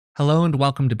Hello and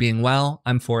welcome to Being Well.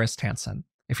 I'm Forrest Hanson.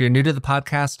 If you're new to the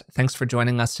podcast, thanks for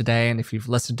joining us today. And if you've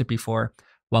listened to before,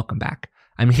 welcome back.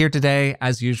 I'm here today,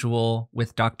 as usual,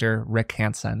 with Dr. Rick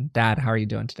Hanson. Dad, how are you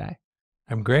doing today?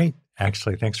 I'm great,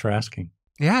 actually. Thanks for asking.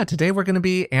 Yeah, today we're going to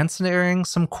be answering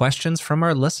some questions from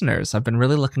our listeners. I've been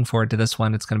really looking forward to this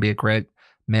one. It's going to be a great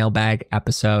mailbag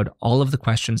episode. All of the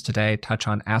questions today touch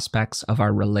on aspects of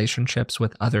our relationships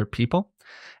with other people.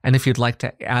 And if you'd like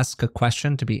to ask a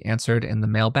question to be answered in the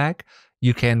mailbag,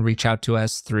 you can reach out to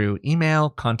us through email,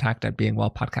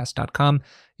 contact@beingwellpodcast.com.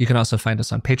 You can also find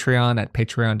us on Patreon at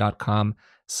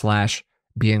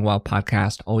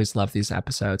patreon.com/beingwellpodcast. Always love these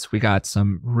episodes. We got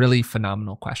some really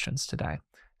phenomenal questions today.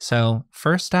 So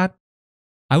first, Dad,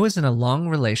 I was in a long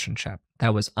relationship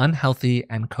that was unhealthy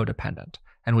and codependent,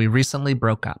 and we recently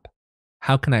broke up.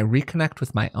 How can I reconnect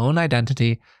with my own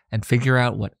identity and figure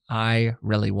out what I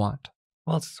really want?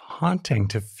 Well, it's haunting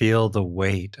to feel the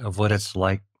weight of what it's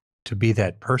like to be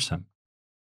that person,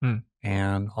 Hmm.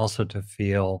 and also to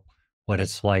feel what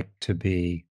it's like to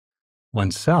be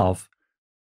oneself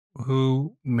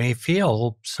who may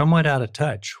feel somewhat out of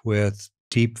touch with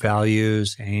deep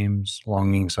values, aims,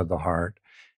 longings of the heart,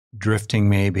 drifting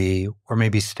maybe, or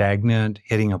maybe stagnant,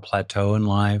 hitting a plateau in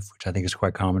life, which I think is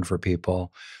quite common for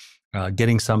people,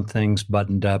 getting some things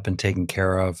buttoned up and taken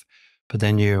care of. But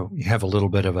then you have a little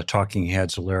bit of a Talking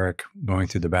Heads lyric going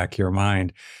through the back of your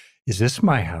mind. Is this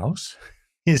my house?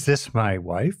 Is this my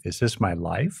wife? Is this my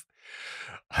life?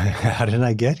 How did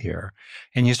I get here?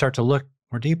 And you start to look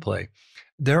more deeply.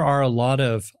 There are a lot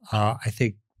of, I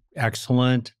think,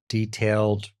 excellent,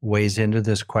 detailed ways into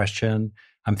this question.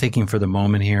 I'm thinking for the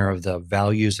moment here of the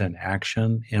values and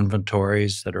action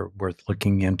inventories that are worth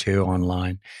looking into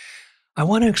online. I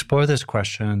want to explore this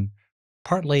question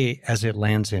partly as it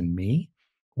lands in me,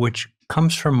 which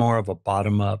comes from more of a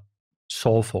bottom-up,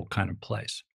 soulful kind of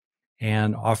place,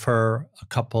 and offer a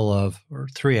couple of, or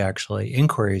three actually,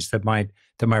 inquiries that might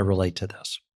relate to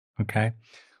this. Okay.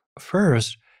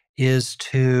 First is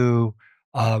to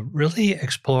really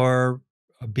explore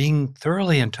being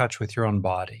thoroughly in touch with your own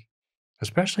body,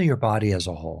 especially your body as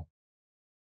a whole.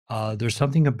 There's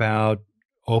something about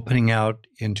opening out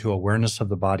into awareness of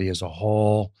the body as a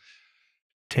whole,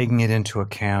 taking it into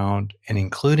account and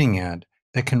including it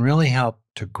that can really help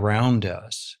to ground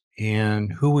us in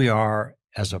who we are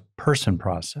as a person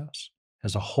process,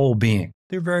 as a whole being.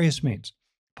 There are various means: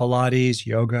 Pilates,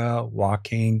 yoga,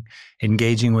 walking,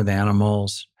 engaging with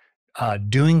animals,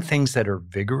 doing things that are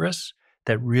vigorous,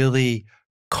 that really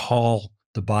call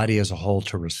the body as a whole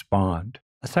to respond.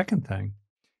 A second thing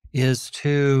is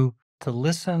to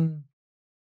listen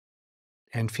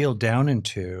and feel down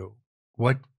into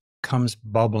what comes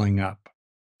bubbling up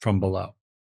from below.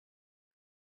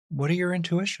 What are your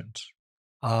intuitions?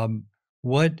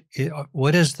 What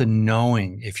is the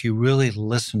knowing, if you really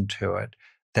listen to it,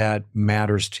 that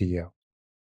matters to you?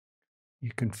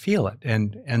 You can feel it.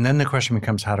 And then the question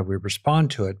becomes, how do we respond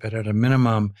to it? But at a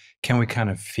minimum, can we kind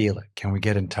of feel it? Can we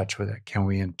get in touch with it? Can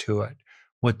we intuit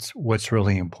what's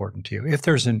really important to you? If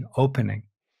there's an opening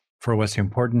for what's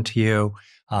important to you,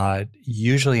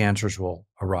 usually answers will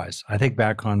arise. I think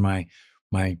back on my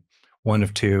one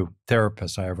of two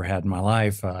therapists I ever had in my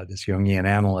life, this Jungian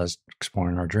analyst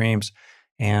exploring our dreams.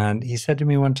 And he said to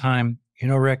me one time,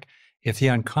 Rick, if the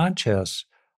unconscious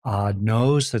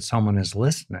knows that someone is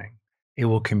listening, it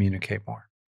will communicate more.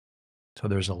 So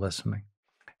there's a listening.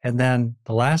 And then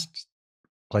the last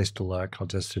place to look, I'll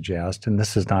just suggest, and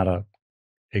this is not a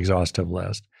exhaustive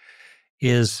list,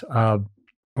 is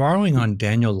borrowing on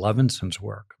Daniel Levinson's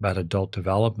work about adult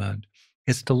development,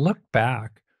 is to look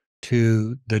back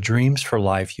to the dreams for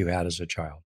life you had as a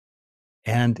child.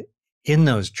 And in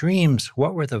those dreams,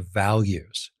 what were the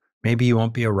values? Maybe you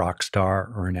won't be a rock star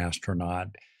or an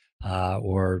astronaut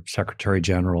or Secretary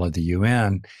General of the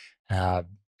UN. 2 out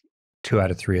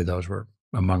of 3 of those were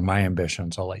among my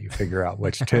ambitions. I'll let you figure out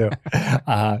which two.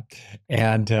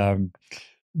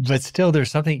 But still,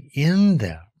 there's something in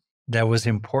them that was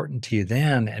important to you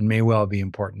then and may well be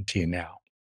important to you now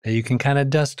that you can kind of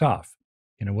dust off.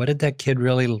 What did that kid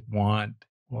really want?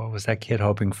 What was that kid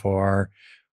hoping for?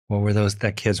 What were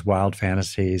that kid's wild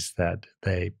fantasies that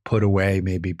they put away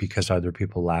maybe because other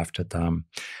people laughed at them?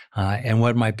 And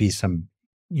what might be some,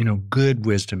 good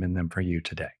wisdom in them for you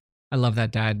today? I love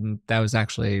that, Dad. And that was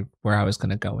actually where I was going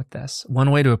to go with this.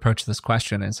 One way to approach this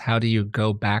question is, how do you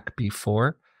go back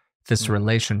before this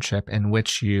relationship in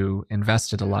which you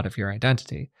invested a lot of your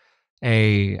identity?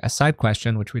 A side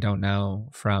question, which we don't know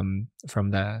from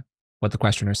what the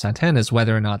questioner sent in, is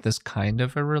whether or not this kind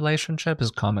of a relationship is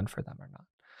common for them or not.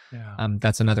 Yeah.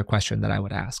 That's another question that I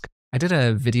would ask. I did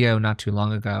a video not too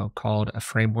long ago called A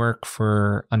Framework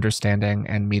for Understanding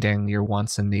and Meeting Your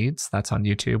Wants and Needs. That's on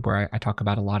YouTube, where I talk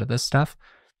about a lot of this stuff.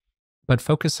 But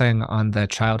focusing on the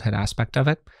childhood aspect of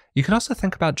it, you can also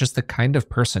think about just the kind of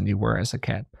person you were as a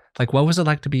kid. Like, what was it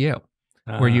like to be you?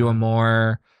 Were you a Uh,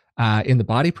 more in the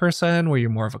body person? Were you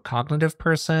more of a cognitive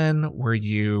person? Were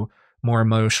you more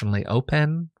emotionally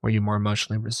open? Were you more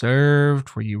emotionally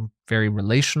reserved? Were you very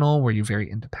relational? Were you very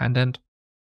independent?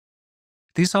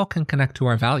 These all can connect to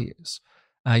our values.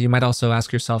 You might also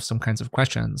ask yourself some kinds of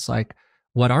questions like,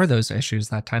 what are those issues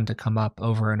that tend to come up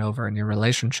over and over in your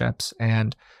relationships?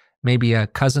 And maybe a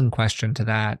cousin question to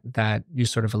that you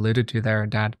sort of alluded to there,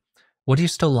 Dad. What do you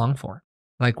still long for?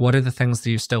 Like, what are the things that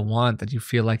you still want that you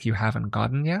feel like you haven't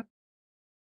gotten yet?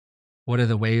 What are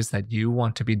the ways that you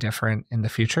want to be different in the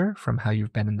future from how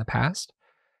you've been in the past?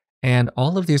 And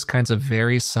all of these kinds of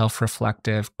very self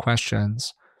reflective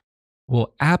questions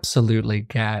will absolutely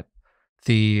get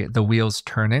the wheels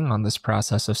turning on this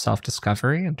process of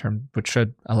self-discovery in term which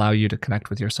should allow you to connect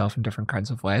with yourself in different kinds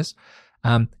of ways.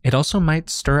 It also might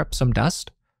stir up some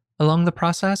dust along the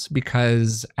process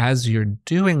because as you're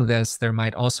doing this, there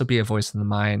might also be a voice in the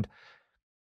mind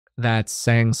that's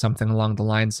saying something along the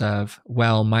lines of,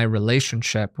 well, my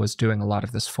relationship was doing a lot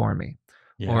of this for me.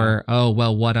 yeah. Or, oh,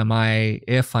 well, what am I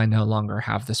if I no longer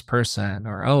have this person?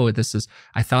 Or, oh,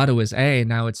 I thought it was A,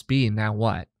 now it's B, now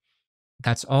what?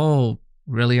 That's all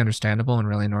really understandable and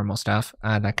really normal stuff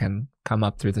that can come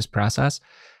up through this process.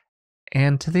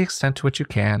 And to the extent to which you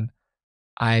can,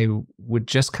 I would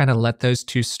just kind of let those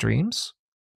two streams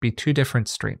be two different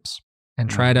streams and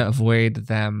try to Mhm. avoid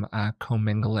them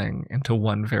commingling into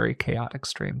one very chaotic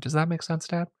stream. Does that make sense,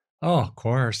 Dad? Oh, of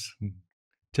course.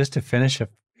 Just to finish,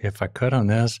 if I could on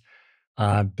this,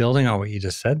 building on what you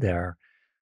just said there,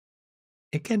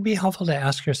 it can be helpful to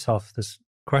ask yourself this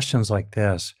questions like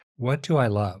this: What do I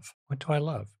love? What do I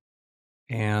love?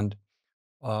 And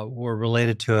we're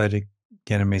related to it.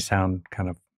 Again, it may sound kind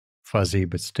of fuzzy,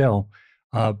 but still,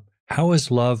 uh, how is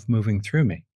love moving through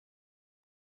me?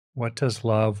 What does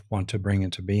love want to bring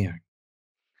into being?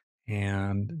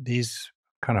 And these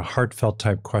kind of heartfelt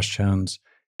type questions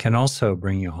can also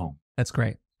bring you home. That's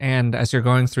great. And as you're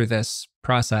going through this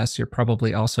process, you're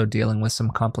probably also dealing with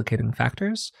some complicating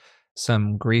factors,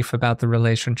 some grief about the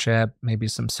relationship, maybe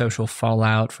some social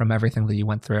fallout from everything that you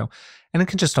went through. And it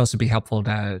can just also be helpful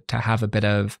to have a bit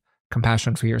of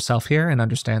compassion for yourself here and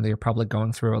understand that you're probably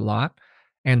going through a lot.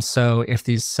 And so if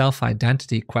these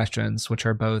self-identity questions, which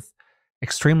are both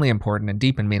extremely important and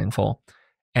deep and meaningful,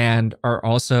 and are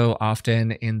also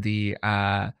often in the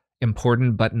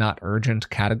important but not urgent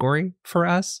category for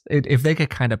us, if they get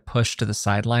kind of pushed to the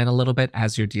sideline a little bit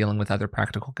as you're dealing with other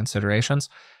practical considerations,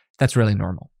 that's really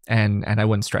normal. And I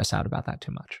wouldn't stress out about that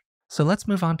too much. So let's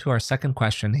move on to our second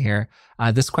question here.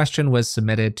 This question was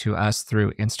submitted to us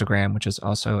through Instagram, which is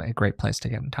also a great place to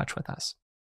get in touch with us.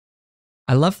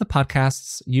 I love the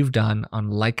podcasts you've done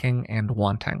on liking and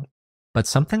wanting, but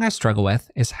something I struggle with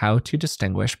is how to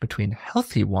distinguish between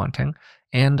healthy wanting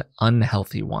and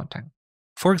unhealthy wanting.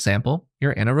 For example,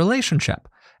 you're in a relationship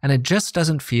and it just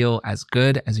doesn't feel as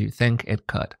good as you think it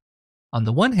could. On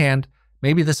the one hand,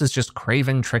 maybe this is just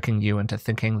craving tricking you into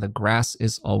thinking the grass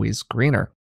is always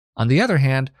greener. On the other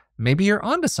hand, maybe you're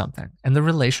onto something and the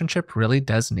relationship really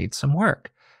does need some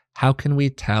work. How can we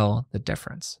tell the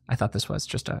difference? I thought this was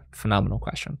just a phenomenal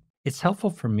question. It's helpful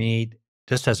for me,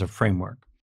 just as a framework,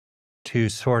 to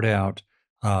sort out,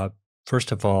 uh,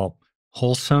 first of all,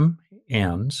 wholesome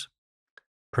ends,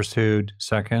 pursued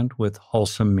second with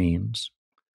wholesome means,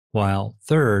 while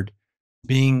third,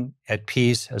 being at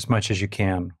peace as much as you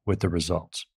can with the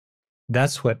results.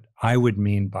 That's what I would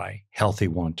mean by healthy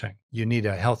wanting. You need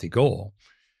a healthy goal.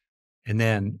 And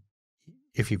then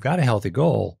if you've got a healthy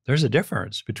goal, there's a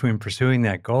difference between pursuing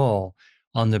that goal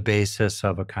on the basis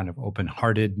of a kind of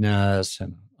open-heartedness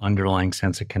and underlying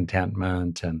sense of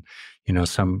contentment and,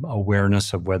 some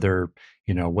awareness of whether,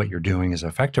 what you're doing is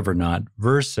effective or not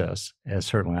versus, as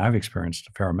certainly I've experienced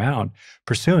a fair amount,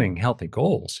 pursuing healthy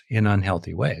goals in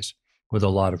unhealthy ways with a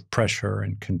lot of pressure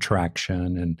and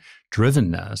contraction and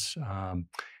drivenness,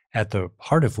 at the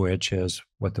heart of which is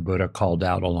what the Buddha called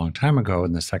out a long time ago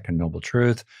in the Second Noble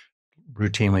Truth,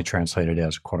 routinely translated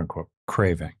as quote unquote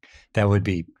craving. That would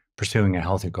be pursuing a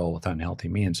healthy goal with unhealthy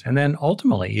means. And then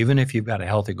ultimately, even if you've got a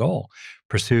healthy goal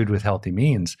pursued with healthy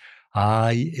means,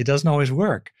 it doesn't always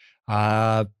work.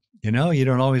 You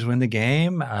don't always win the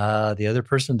game. The other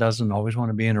person doesn't always want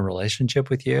to be in a relationship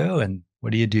with you. And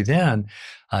what do you do then?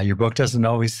 Your book doesn't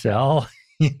always sell.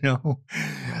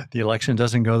 The election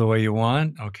doesn't go the way you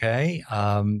want. Okay.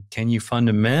 Can you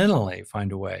fundamentally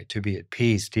find a way to be at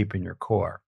peace deep in your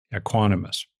core?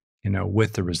 Equanimous.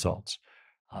 with the results.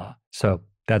 So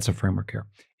that's a framework here.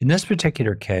 In this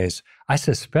particular case, I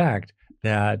suspect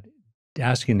that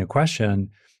asking the question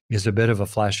is a bit of a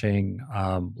flashing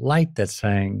light that's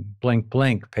saying, blink,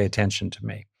 blink, pay attention to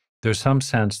me. There's some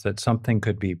sense that something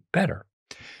could be better.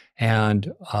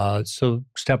 And so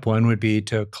step one would be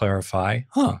to clarify,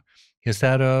 is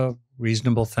that a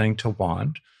reasonable thing to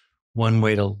want? One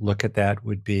way to look at that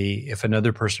would be if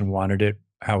another person wanted it,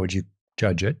 how would you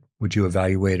judge it? Would you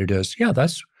evaluate it as, yeah,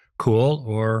 that's cool?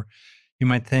 Or you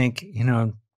might think,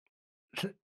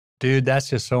 dude, that's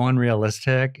just so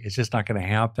unrealistic. It's just not going to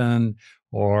happen.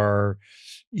 Or,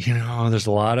 there's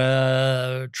a lot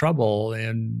of trouble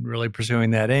in really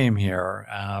pursuing that aim here.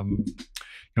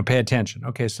 Pay attention.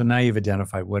 Okay, so now you've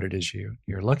identified what it is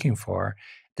you're looking for.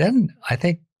 Then I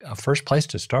think a first place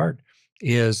to start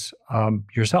is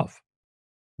yourself.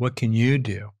 What can you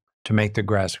do to make the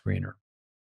grass greener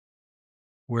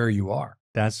where you are?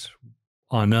 That's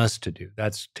on us to do.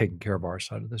 That's taking care of our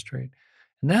side of the street.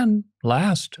 And then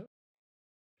last,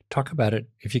 talk about it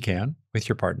if you can with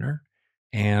your partner.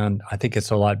 And I think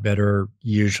it's a lot better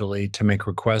usually to make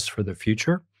requests for the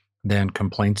future than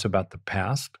complaints about the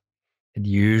past. It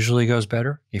usually goes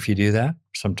better if you do that.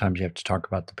 Sometimes you have to talk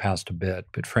about the past a bit,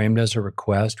 but framed as a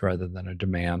request rather than a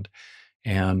demand,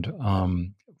 and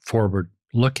forward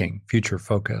looking, future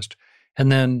focused.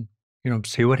 And then,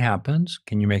 see what happens.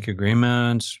 Can you make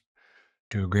agreements?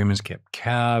 Do agreements get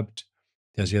kept?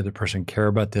 Does the other person care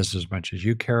about this as much as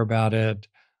you care about it?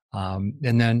 And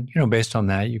then, based on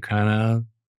that, you kind of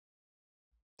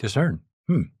discern,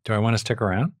 do I want to stick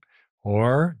around?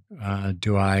 Or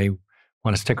do I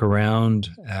want to stick around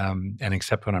and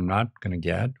accept what I'm not going to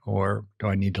get? Or do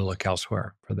I need to look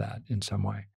elsewhere for that in some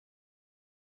way?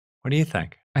 What do you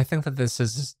think? I think that this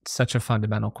is such a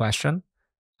fundamental question.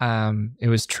 It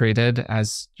was treated,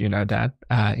 as you know, Dad,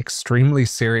 extremely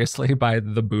seriously by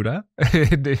the Buddha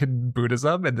in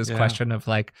Buddhism, and this question of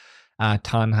like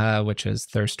tanha, which is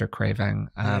thirst or craving.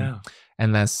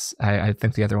 And this, I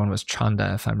think the other one was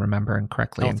chanda, if I'm remembering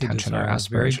correctly, Healthy intention desire. or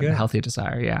aspiration, Very good. healthy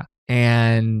desire, yeah.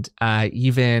 And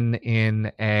even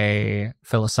in a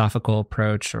philosophical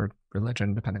approach or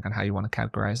religion, depending on how you want to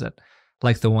categorize it,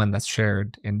 like the one that's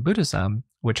shared in Buddhism,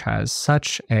 which has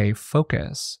such a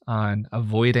focus on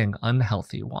avoiding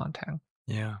unhealthy wanting.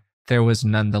 Yeah. There was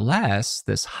nonetheless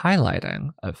this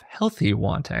highlighting of healthy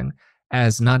wanting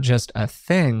as not just a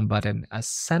thing, but an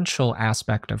essential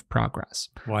aspect of progress.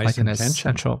 Wise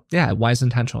intention. Wise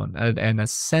intention, an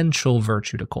essential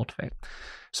virtue to cultivate.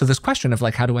 So this question of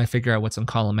like, how do I figure out what's in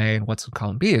column A and what's in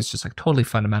column B is just like totally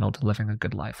fundamental to living a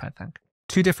good life, I think.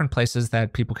 Two different places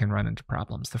that people can run into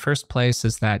problems. The first place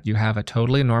is that you have a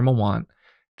totally normal want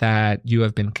that you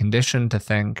have been conditioned to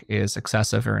think is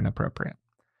excessive or inappropriate.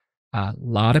 A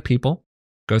lot of people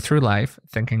go through life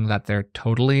thinking that their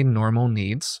totally normal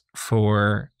needs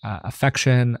for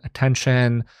affection,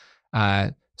 attention,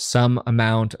 some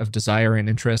amount of desire and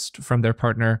interest from their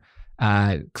partner,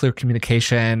 clear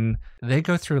communication, they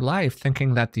go through life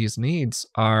thinking that these needs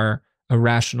are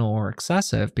irrational or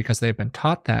excessive because they've been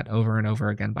taught that over and over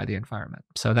again by the environment.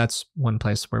 So that's one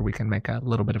place where we can make a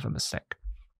little bit of a mistake.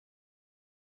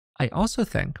 I also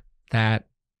think that,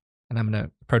 and I'm going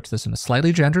to approach this in a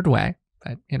slightly gendered way,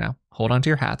 but, hold on to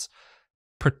your hats,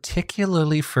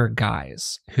 particularly for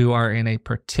guys who are in a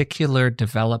particular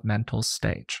developmental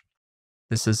stage.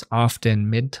 This is often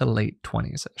mid to late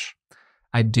 20s-ish.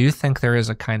 I do think there is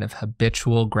a kind of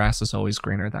habitual grass is always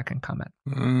greener that can come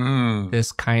in.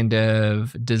 This kind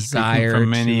of desire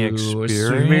from any experience.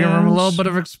 From a little bit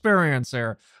of experience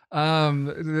here.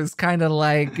 This kind of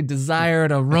like desire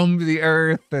to roam the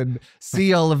earth and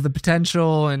see all of the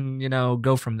potential and,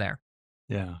 go from there.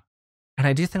 Yeah. And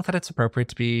I do think that it's appropriate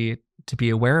to be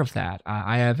aware of that.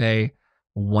 I have a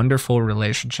wonderful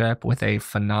relationship with a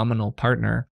phenomenal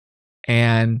partner,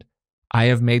 and I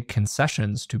have made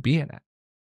concessions to be in it.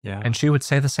 Yeah. And she would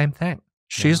say the same thing.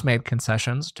 She's made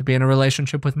concessions to be in a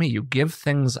relationship with me. You give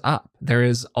things up. There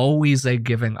is always a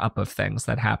giving up of things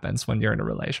that happens when you're in a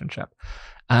relationship.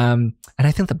 And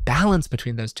I think the balance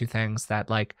between those two things, that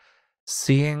like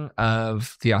seeing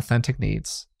of the authentic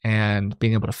needs and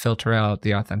being able to filter out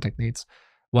the authentic needs,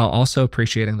 while also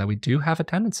appreciating that we do have a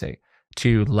tendency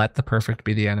to let the perfect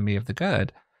be the enemy of the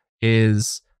good,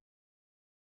 is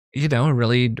a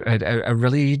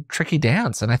really tricky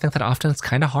dance. And I think that often it's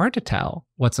kind of hard to tell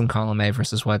what's in column A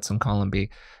versus what's in column B.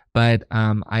 But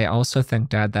I also think,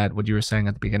 Dad, that what you were saying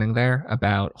at the beginning there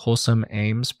about wholesome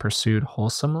aims pursued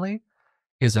wholesomely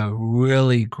is a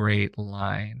really great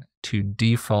line to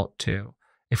default to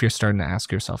if you're starting to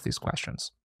ask yourself these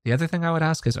questions. The other thing I would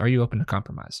ask is, are you open to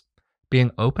compromise?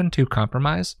 Being open to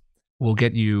compromise will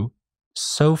get you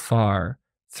so far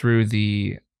through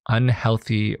the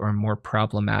unhealthy or more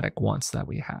problematic wants that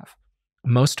we have.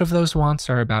 Most of those wants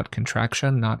are about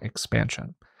contraction, not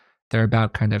expansion. They're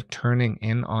about kind of turning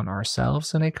in on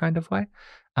ourselves in a kind of way,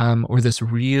 or this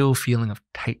real feeling of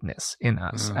tightness in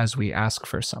us Mm, as we ask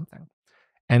for something.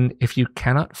 And if you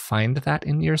cannot find that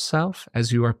in yourself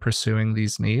as you are pursuing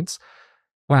these needs,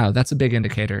 wow, that's a big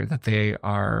indicator that they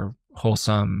are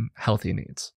wholesome, healthy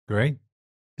needs. great.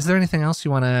 Is there anything else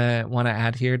you wanna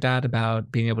add here, Dad,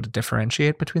 about being able to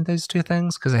differentiate between those two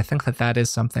things? Because I think that that is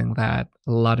something that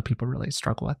a lot of people really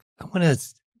struggle with. I want to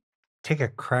take a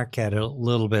crack at it a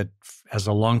little bit as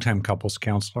a longtime couples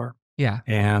counselor Yeah,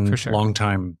 for and sure.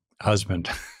 longtime husband.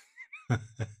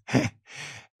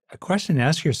 A question to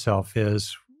ask yourself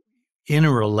is, in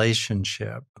a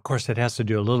relationship, of course, it has to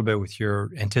do a little bit with your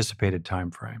anticipated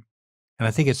time frame. And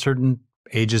I think at certain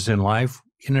ages in life,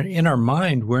 in our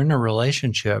mind, we're in a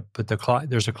relationship, but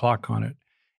there's a clock on it.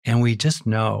 And we just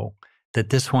know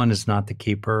that this one is not the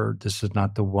keeper. This is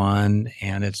not the one.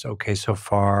 And it's okay so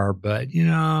far. But, in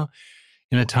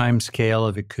a time scale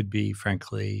of it could be,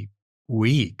 frankly,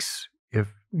 weeks,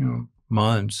 if,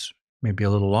 months, maybe a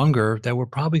little longer, that we're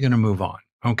probably going to move on.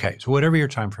 Okay. So whatever your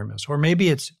time frame is, or maybe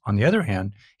it's, on the other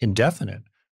hand, indefinite.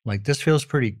 Like this feels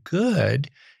pretty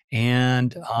good.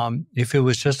 And if it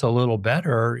was just a little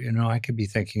better, I could be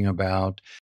thinking about,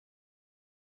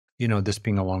 this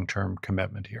being a long-term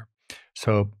commitment here.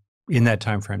 So in that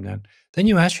time frame, then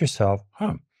you ask yourself,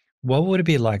 what would it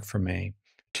be like for me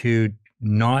to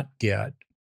not get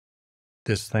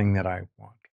this thing that I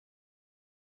want,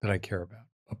 that I care about?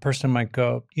 A person might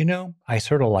go, I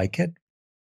sort of like it,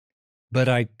 but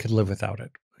I could live without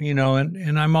it.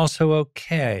 And I'm also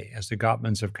okay, as the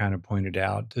Gottmans have kind of pointed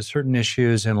out. There's certain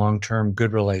issues in long-term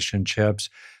good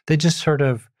relationships. They just sort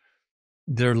of,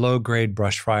 they're low-grade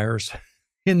brush fires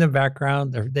in the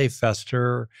background. They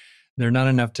fester. They're not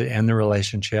enough to end the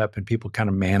relationship, and people kind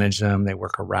of manage them. They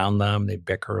work around them. They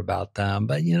bicker about them,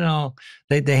 but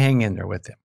they hang in there with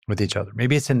each other.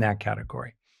 Maybe it's in that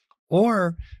category,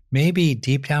 or maybe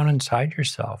deep down inside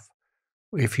yourself,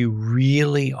 if you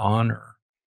really honor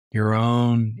your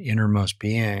own innermost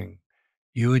being,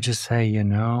 you would just say,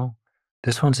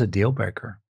 this one's a deal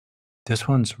breaker. This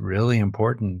one's really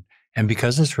important. And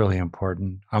because it's really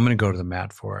important, I'm going to go to the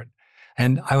mat for it.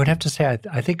 And I would have to say,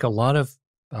 I think a lot of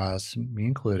us, me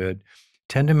included,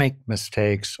 tend to make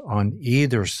mistakes on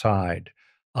either side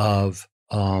of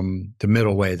the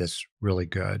middle way that's really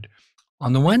good.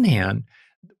 On the one hand,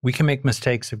 we can make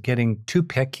mistakes of getting too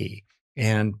picky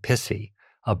and pissy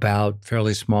about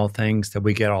fairly small things that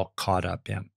we get all caught up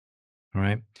in. All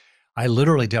right. I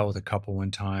literally dealt with a couple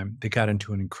one time that got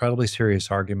into an incredibly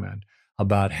serious argument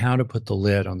about how to put the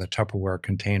lid on the Tupperware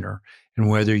container and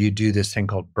whether you do this thing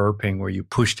called burping, where you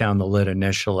push down the lid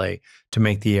initially to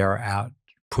make the air out,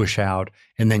 push out,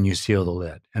 and then you seal the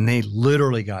lid. And they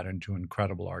literally got into an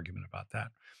incredible argument about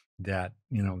that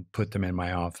put them in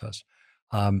my office.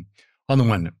 On the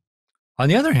one hand. On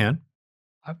the other hand,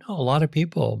 I've known a lot of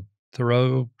people,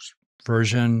 Thoreau's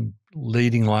version,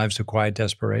 leading lives of quiet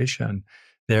desperation.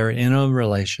 They're in a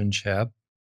relationship.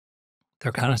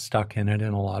 They're kind of stuck in it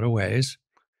in a lot of ways.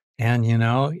 And,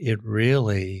 it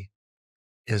really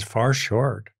is far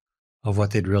short of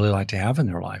what they'd really like to have in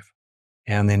their life.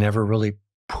 And they never really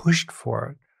pushed for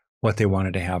it, what they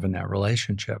wanted to have in that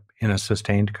relationship in a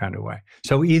sustained kind of way.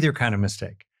 So either kind of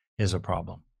mistake is a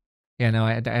problem. Yeah, no,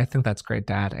 I think that's great,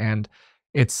 Dad. And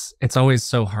it's always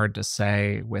so hard to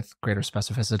say with greater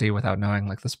specificity without knowing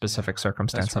like the Yeah, specific that's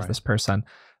circumstance of right. this person.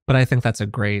 But I think that's a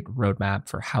great roadmap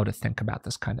for how to think about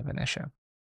this kind of an issue.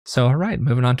 So, all right,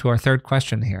 moving on to our third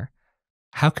question here.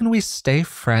 How can we stay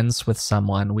friends with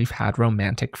someone we've had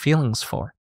romantic feelings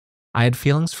for? I had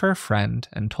feelings for a friend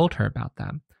and told her about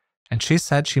them, and she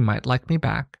said she might like me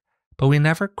back, but we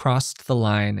never crossed the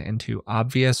line into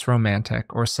obvious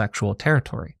romantic or sexual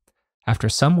territory. After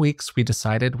some weeks, we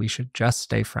decided we should just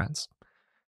stay friends.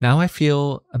 Now I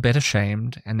feel a bit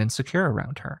ashamed and insecure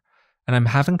around her, and I'm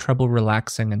having trouble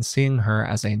relaxing and seeing her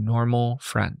as a normal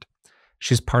friend.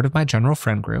 She's part of my general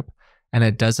friend group, and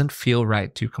it doesn't feel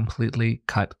right to completely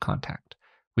cut contact.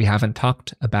 We haven't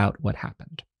talked about what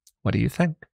happened. What do you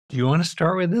think? Do you want to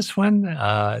start with this one?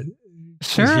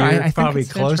 Sure, Because you're I think probably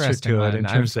it's an closer interesting to it in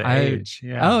one. terms of age.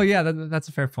 Oh Yeah. yeah, that's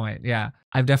a fair point. Yeah,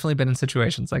 I've definitely been in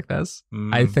situations like this. I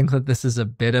Mm, think that this is a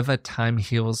bit of a time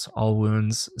heals all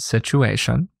wounds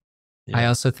situation. I yeah.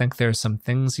 also think there's some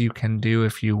things you can do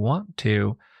if you want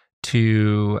to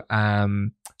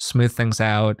smooth things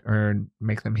out or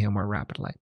make them heal more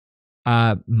rapidly.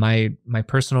 My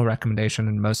personal recommendation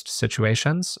in most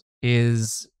situations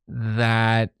is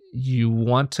that you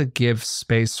want to give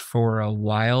space for a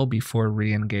while before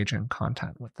re-engaging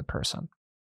content with the person.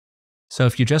 So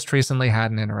if you just recently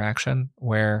had an interaction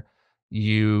where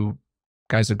you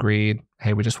guys agreed,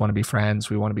 hey, we just want to be friends,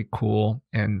 we want to be cool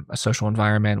in a social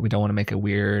environment, we don't want to make it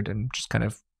weird and just kind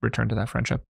of return to that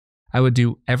friendship. I would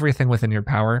do everything within your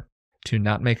power to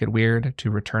not make it weird,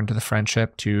 to return to the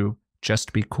friendship, to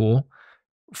just be cool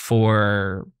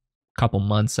for a couple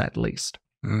months at least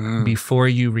Mm. before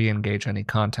you re-engage any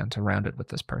content around it with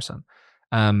this person.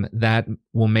 That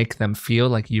will make them feel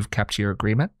like you've kept your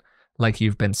agreement, like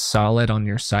you've been solid on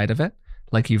your side of it,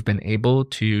 like you've been able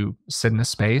to sit in a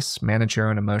space, manage your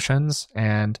own emotions,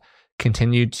 and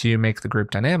continue to make the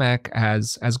group dynamic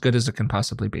as good as it can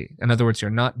possibly be. In other words, you're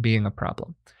not being a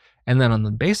problem. And then on the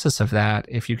basis of that,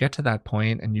 if you get to that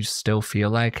point and you still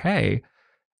feel like, hey,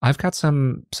 I've got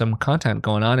some content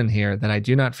going on in here that I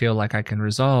do not feel like I can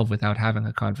resolve without having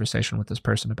a conversation with this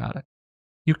person about it,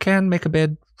 you can make a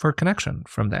bid for connection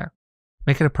from there.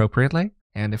 Make it appropriately.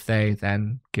 And if they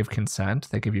then give consent,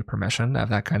 they give you permission to have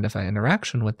that kind of an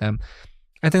interaction with them,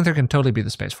 I think there can totally be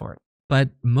the space for it. But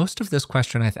most of this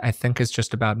question, I think, is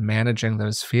just about managing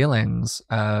those feelings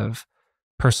of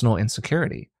personal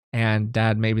insecurity. And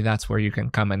Dad, maybe that's where you can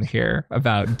come in here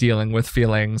about dealing with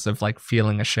feelings of like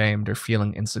feeling ashamed or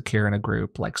feeling insecure in a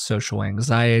group, like social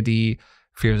anxiety,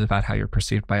 fears about how you're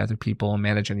perceived by other people,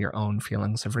 managing your own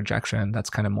feelings of rejection. That's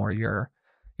kind of more your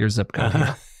zip code Uh-huh.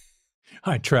 here.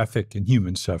 I traffic in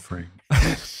human suffering.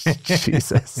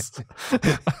 Jesus.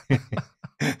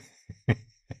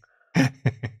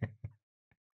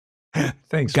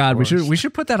 Thanks, God, we Forrest.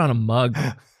 should put that on a mug.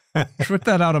 Put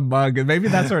that on a mug, and maybe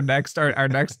that's our next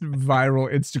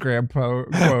viral Instagram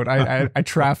quote. I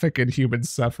traffic in human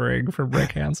suffering from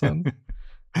Rick Hanson.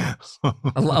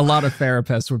 A lot of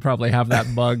therapists would probably have that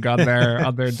mug on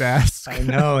their desk. I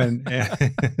know,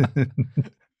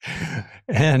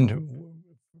 and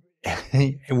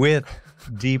with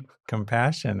deep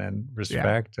compassion and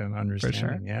respect and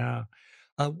understanding. Sure.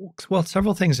 Yeah. Well,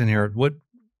 several things in here. What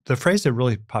the phrase that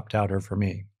really popped out for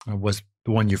me was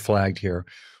the one you flagged here.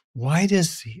 Why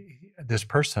does this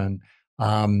person?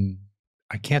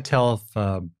 I can't tell if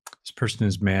this person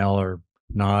is male or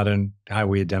not, and how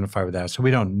we identify with that. So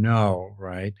we don't know,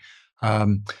 right?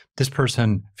 This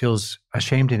person feels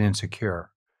ashamed and insecure.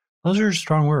 Those are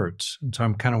strong words, and so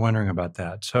I'm kind of wondering about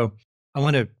that. So I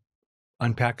want to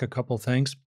unpack a couple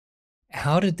things.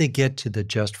 How did they get to the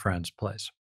just friends place?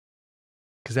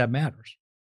 Because that matters.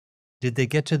 Did they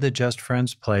get to the just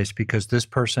friends place because this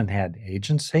person had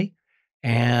agency?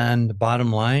 And the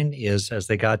bottom line is, as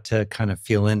they got to kind of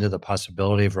feel into the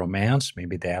possibility of romance,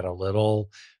 maybe they had a little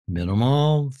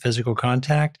minimal physical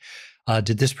contact.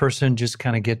 Did this person just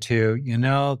kind of get to,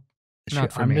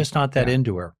 I'm just not that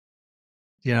into her.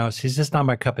 She's just not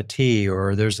my cup of tea,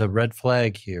 or there's a red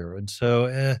flag here. And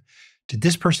so did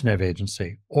this person have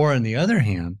agency? Or on the other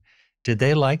hand, did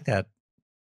they like that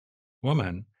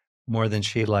woman more than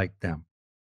she liked them?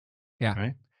 Yeah.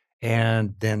 Right.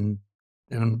 And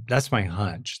that's my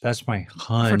hunch. That's my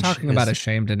hunch. If we're talking about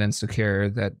ashamed and insecure,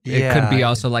 that it could be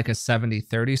also like a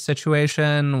 70-30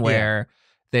 situation where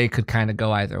they could kind of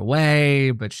go either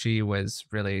way, but she was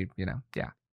really,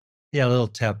 a little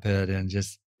tepid and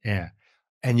just,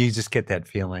 and you just get that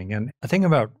feeling. And the thing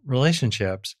about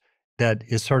relationships that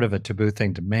is sort of a taboo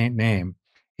thing to name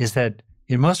is that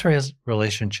in most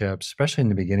relationships, especially in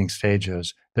the beginning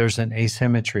stages, there's an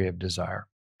asymmetry of desire.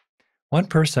 One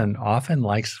person often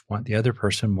likes the other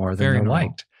person more than they're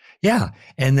liked. Yeah.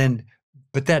 And then,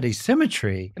 but that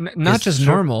asymmetry. Not just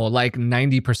normal, like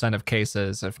 90% of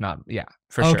cases, if not,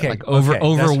 for sure. Like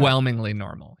overwhelmingly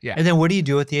normal. Yeah. And then what do you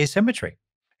do with the asymmetry?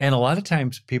 And a lot of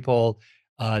times people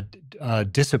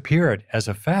disappear it as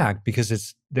a fact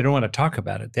because they don't want to talk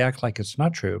about it. They act like it's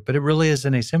not true, but it really is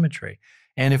an asymmetry.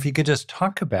 And if you could just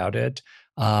talk about it,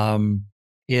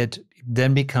 it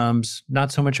then becomes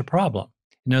not so much a problem.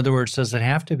 In other words, does it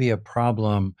have to be a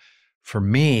problem for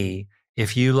me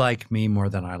if you like me more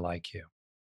than I like you?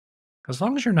 As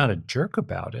long as you're not a jerk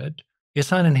about it, it's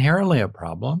not inherently a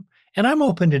problem. And I'm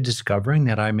open to discovering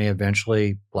that I may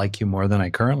eventually like you more than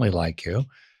I currently like you.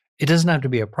 It doesn't have to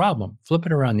be a problem. Flip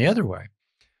it around the other way.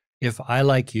 If I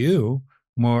like you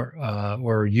more,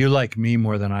 or you like me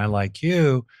more than I like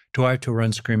you, do I have to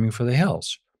run screaming for the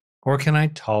hills? Or can I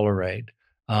tolerate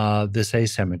this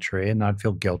asymmetry and not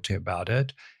feel guilty about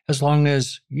it, as long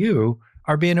as you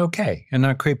are being okay and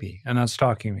not creepy and not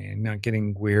stalking me and not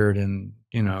getting weird and,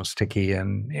 sticky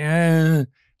and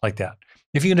like that.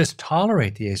 If you can just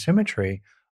tolerate the asymmetry,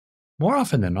 more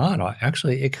often than not,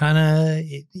 actually, it kind of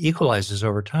equalizes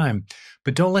over time.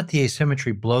 But don't let the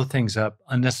asymmetry blow things up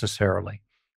unnecessarily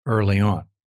early on.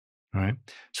 All right.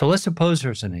 So let's suppose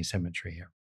there's an asymmetry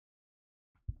here.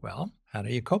 Well, how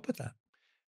do you cope with that?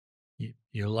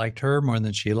 You liked her more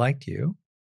than she liked you,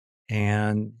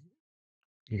 and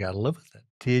you got to live with it.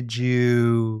 Did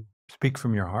you speak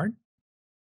from your heart?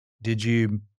 Did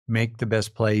you make the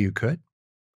best play you could?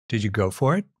 Did you go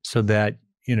for it so that,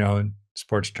 in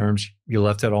sports terms, you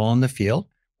left it all on the field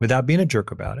without being a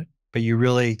jerk about it, but you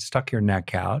really stuck your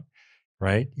neck out,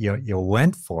 right? You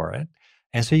went for it.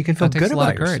 And so you can feel That takes good a lot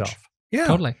about of courage. yourself. Yeah.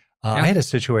 Totally. I Yeah. had a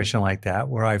situation like that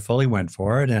where I fully went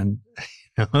for it and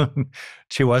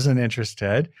she wasn't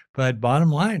interested. But bottom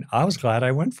line, I was glad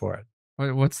I went for it.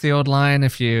 What's the old line?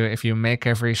 If you make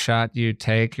every shot you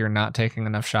take, you're not taking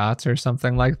enough shots, or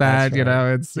something like That's that.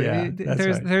 right. It's Yeah, that's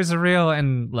right. there's a real,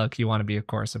 and look, you want to be, of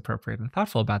course, appropriate and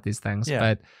thoughtful about these things, Yeah,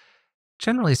 but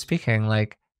generally speaking,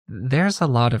 like, there's a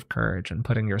lot of courage in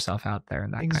putting yourself out there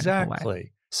in that kind of a way.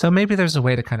 exactly. So maybe there's a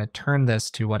way to kind of turn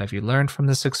this to, what have you learned from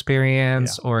this Yeah,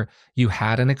 experience, or you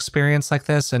had an experience like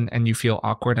this and you feel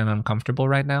awkward and uncomfortable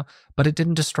right now, but it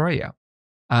didn't destroy you.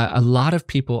 A lot of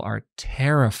people are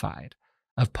terrified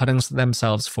of putting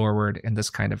themselves forward in this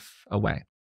kind of a way.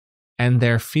 And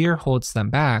their fear holds them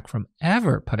back from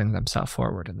ever putting themselves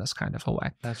forward in this kind of a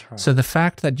way. that's right. So the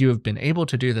fact that you have been able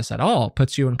to do this at all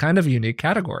puts you in kind of a unique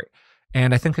category.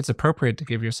 And I think it's appropriate to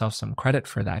give yourself some credit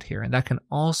for that here. And that can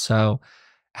also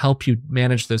help you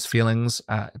manage those feelings,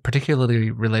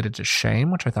 particularly related to shame,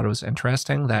 which I thought was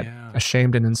interesting, that Yeah,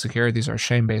 ashamed and insecure, these are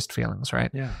shame-based feelings, right?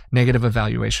 yeah. Negative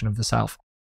evaluation of the self.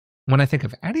 When I think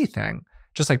of anything,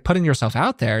 just like putting yourself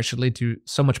out there should lead to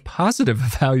so much positive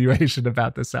evaluation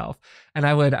about the self. And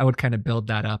I would kind of build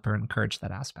that up or encourage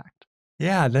that aspect.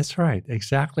 Yeah, that's right.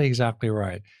 Exactly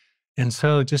right. And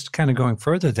so just kind of going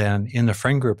further then in the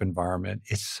friend group environment,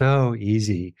 it's so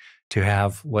easy to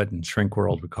have what in shrink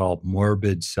world we call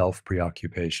morbid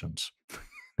self-preoccupations.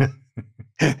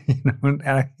 And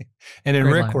in Great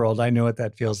Rick line. world, I know what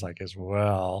that feels like as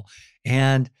well.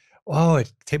 And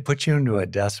it puts you into a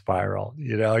death spiral.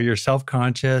 You're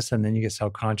self-conscious and then you get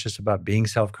self-conscious about being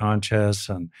self-conscious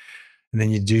and then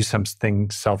you do something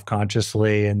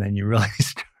self-consciously and then you really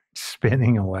start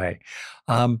spinning away.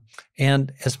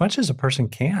 And as much as a person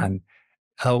can,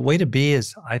 a way to be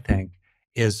is, I think,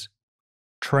 is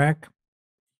track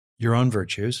your own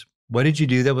virtues. What did you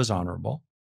do that was honorable?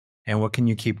 And what can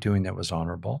you keep doing that was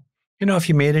honorable? If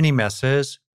you made any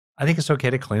messes, I think it's okay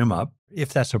to clean them up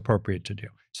if that's appropriate to do.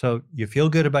 So you feel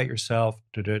good about yourself,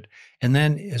 and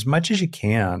then as much as you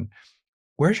can,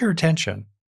 where's your attention?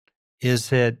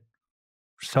 Is it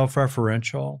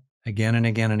self-referential again and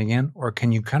again and again? Or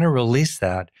can you kind of release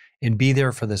that and be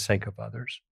there for the sake of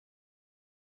others?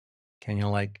 Can you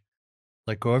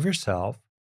let go of yourself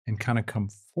and kind of come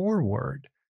forward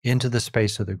into the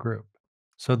space of the group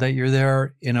so that you're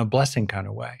there in a blessing kind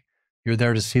of way? You're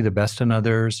there to see the best in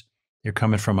others. You're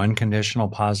coming from unconditional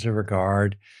positive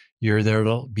regard. You're there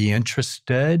to be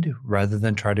interested rather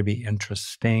than try to be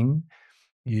interesting.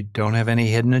 You don't have any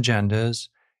hidden agendas.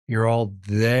 You're all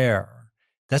there.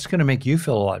 That's going to make you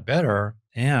feel a lot better.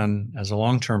 And as a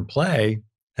long-term play,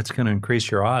 that's going to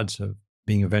increase your odds of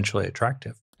being eventually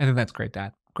attractive. I think that's great,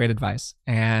 Dad. Great advice.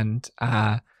 And,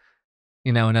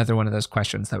 another one of those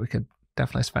questions that we could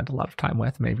definitely spend a lot of time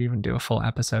with, maybe even do a full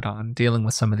episode on, dealing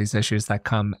with some of these issues that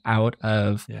come out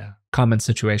of Yeah. common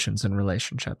situations in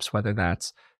relationships, whether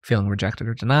that's feeling rejected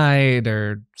or denied,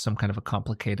 or some kind of a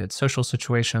complicated social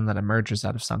situation that emerges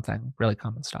out of something. Really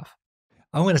common stuff.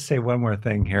 I'm going to say one more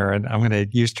thing here, and I'm going to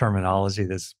use terminology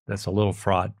that's a little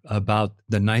fraught about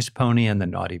the nice pony and the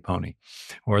naughty pony,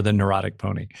 or the neurotic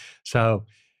pony. So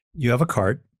you have a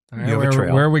cart, All you right, have a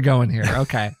trail. where are we going here?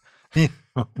 Okay.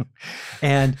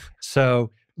 And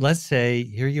so let's say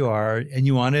here you are, and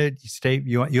you want to stay.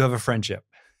 You have a friendship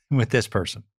with this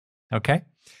person. Okay,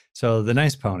 so the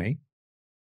nice pony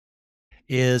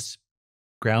is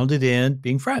grounded in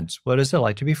being friends. What is it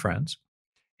like to be friends?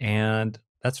 And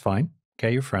that's fine.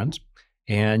 Okay, you're friends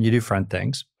and you do friend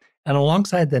things. And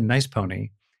alongside the nice pony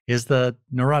is the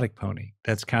neurotic pony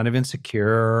that's kind of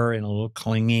insecure and a little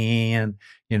clingy and,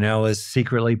 is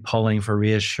secretly pulling for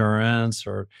reassurance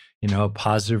or, a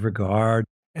positive regard.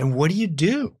 And what do you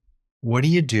do? What do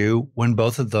you do when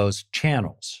both of those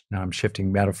channels, now I'm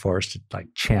shifting metaphors to like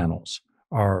channels,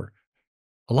 are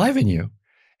alive in you?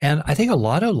 And I think a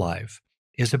lot of life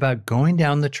is about going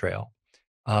down the trail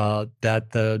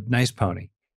that the nice pony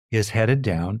is headed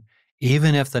down,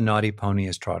 even if the naughty pony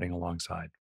is trotting alongside.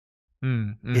 It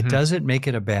Mm-hmm. doesn't make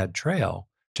it a bad trail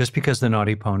just because the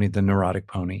naughty pony, the neurotic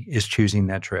pony, is choosing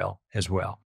that trail as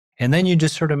well. And then you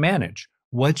just sort of manage.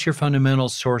 What's your fundamental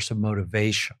source of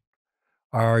motivation?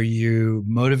 Are you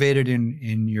motivated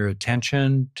in your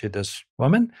attention to this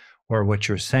woman? or what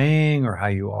you're saying or how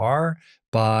you are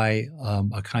by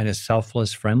a kind of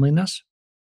selfless friendliness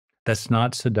that's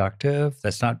not seductive,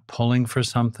 that's not pulling for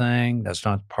something, that's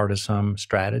not part of some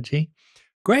strategy,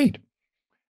 great.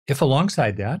 If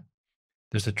alongside that,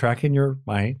 there's a track in your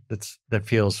mind that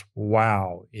feels,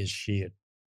 wow, is she,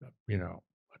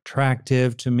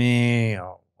 attractive to me?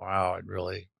 Oh, wow, I'd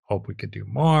really hope we could do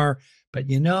more. But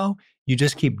you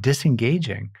just keep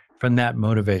disengaging from that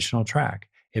motivational track.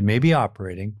 It may be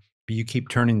operating, but you keep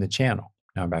turning the channel.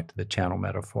 Now back to the channel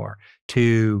metaphor,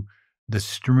 to the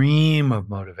stream of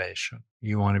motivation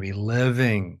you want to be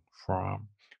living from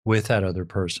with that other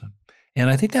person. And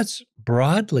I think that's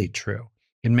broadly true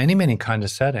in many, many kind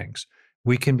of settings.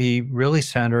 We can be really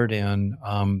centered in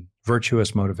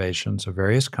virtuous motivations of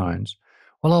various kinds.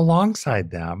 Well,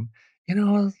 alongside them, you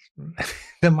know,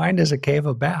 the mind is a cave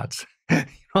of bats.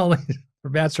 All these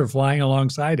bats are flying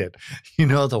alongside it.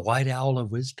 The white owl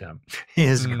of wisdom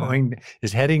is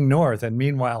heading north, and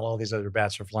meanwhile, all these other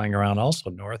bats are flying around also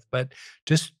north. But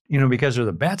just because of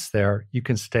the bats there, you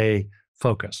can stay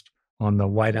focused on the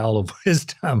white owl of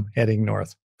wisdom heading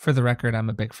north. For the record, I'm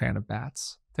a big fan of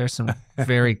bats. There's some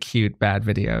very cute bat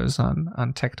videos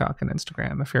on TikTok and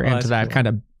Instagram if you're into that kind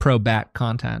of pro bat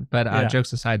content. But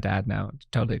jokes aside, Dad, no,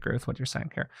 totally agree with what you're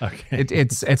saying here. Okay.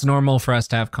 It's normal for us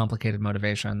to have complicated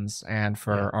motivations and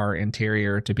for our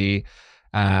interior to be,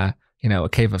 a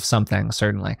cave of something,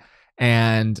 certainly.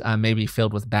 And maybe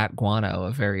filled with bat guano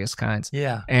of various kinds.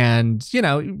 Yeah. And,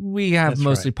 we have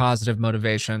mostly positive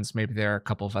motivations. Maybe there are a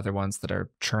couple of other ones that are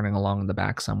churning along in the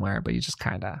back somewhere, but you just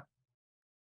kind of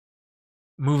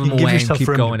move them away and keep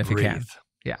going if you can.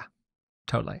 Yeah,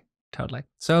 totally.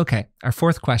 So, okay, our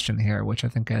fourth question here, which I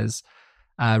think is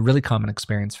a really common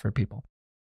experience for people.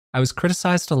 I was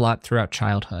criticized a lot throughout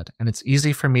childhood, and it's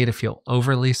easy for me to feel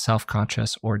overly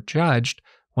self-conscious or judged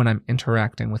when I'm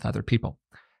interacting with other people.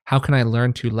 How can I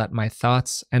learn to let my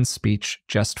thoughts and speech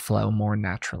just flow more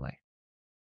naturally?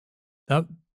 That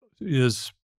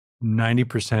is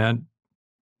 90%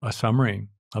 a summary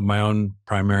of my own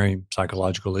primary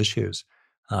psychological issues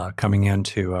coming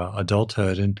into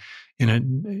adulthood. And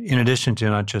in addition to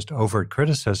not just overt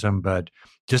criticism, but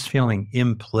just feeling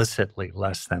implicitly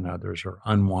less than others or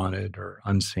unwanted or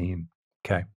unseen.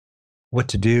 Okay. What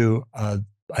to do?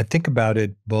 I think about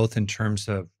it both in terms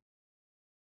of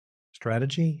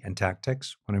strategy and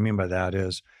tactics. What I mean by that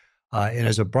is, and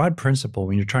as a broad principle,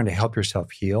 when you're trying to help yourself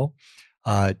heal,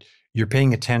 you're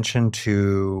paying attention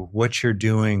to what you're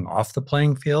doing off the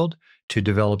playing field to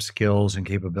develop skills and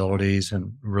capabilities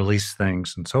and release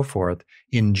things and so forth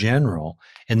in general.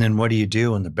 And then what do you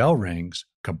do when the bell rings?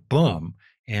 Kaboom.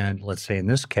 And let's say in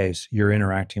this case, you're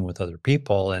interacting with other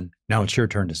people and now it's your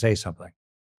turn to say something,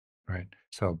 right?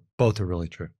 So both are really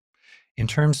true. In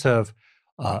terms of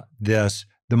this,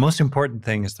 the most important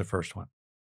thing is the first one.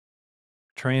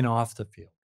 Train off the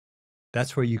field.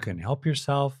 That's where you can help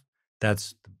yourself.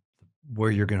 That's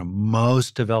where you're going to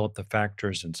most develop the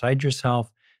factors inside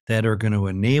yourself that are going to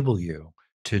enable you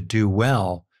to do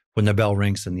well when the bell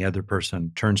rings and the other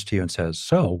person turns to you and says,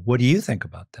 so what do you think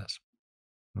about this?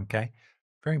 Okay.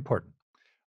 Very important.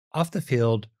 Off the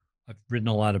field, I've written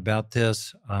a lot about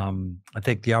this. I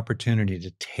think the opportunity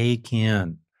to take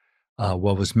in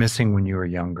what was missing when you were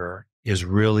younger is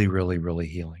really, really, really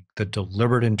healing. The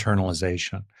deliberate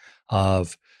internalization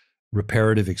of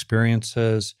reparative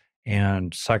experiences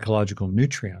and psychological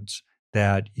nutrients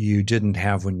that you didn't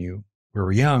have when you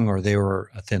were young or they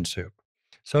were a thin soup.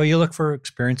 So you look for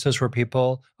experiences where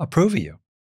people approve of you.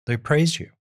 They praise you.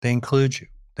 They include you.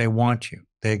 They want you.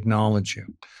 They acknowledge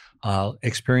you.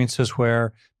 Experiences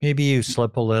where maybe you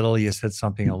slip a little, you said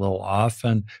something a little off,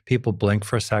 and people blink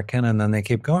for a second and then they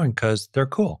keep going because they're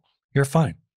cool. You're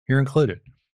fine. You're included.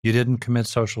 You didn't commit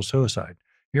social suicide.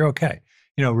 You're okay.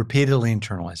 Repeatedly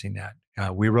internalizing that.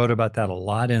 We wrote about that a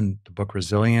lot in the book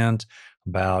Resilient,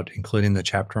 about including the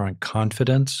chapter on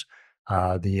confidence,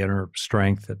 the inner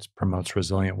strength that promotes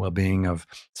resilient well-being of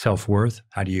self-worth.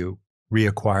 How do you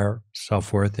reacquire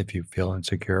self-worth if you feel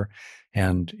insecure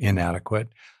and inadequate?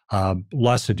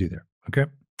 Lots to do there, okay?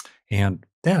 And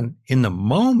then in the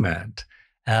moment,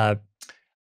 I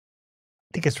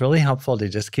think it's really helpful to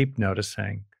just keep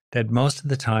noticing that most of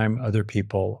the time other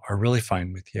people are really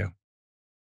fine with you.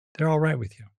 They're all right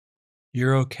with you.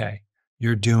 You're okay.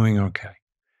 You're doing okay.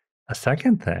 A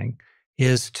second thing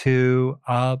is to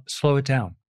slow it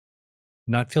down,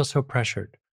 not feel so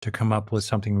pressured to come up with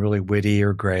something really witty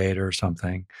or great or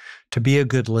something. To be a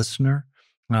good listener,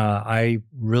 I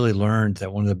really learned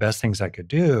that one of the best things I could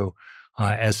do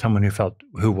as someone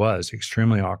who was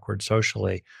extremely awkward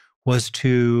socially was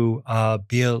to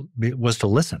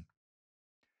listen,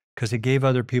 because it gave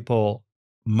other people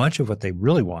much of what they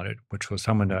really wanted, which was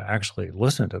someone to actually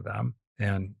listen to them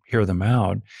and hear them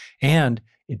out. And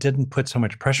it didn't put so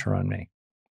much pressure on me.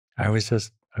 I was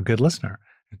just a good listener,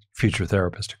 future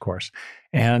therapist, of course.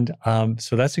 And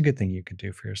so that's a good thing you can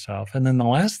do for yourself. And then the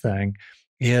last thing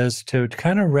is to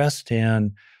kind of rest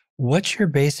in what's your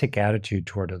basic attitude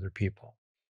toward other people?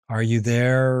 Are you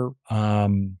there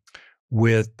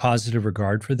with positive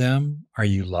regard for them? Are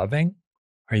you loving?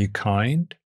 Are you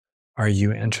kind? Are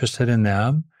you interested in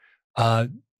them? Uh,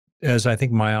 as I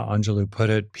think Maya Angelou put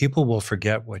it, people will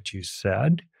forget what you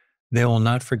said. They will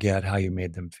not forget how you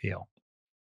made them feel.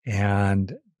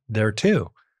 And there too,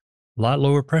 a lot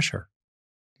lower pressure,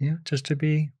 just to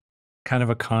be kind of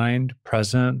a kind,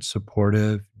 present,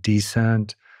 supportive,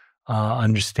 decent,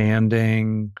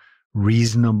 understanding,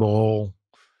 reasonable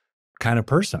kind of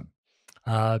person.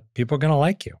 People are going to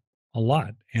like you a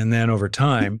lot. And then over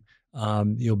time,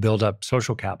 you'll build up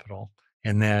social capital.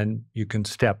 And then you can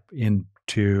step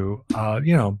into,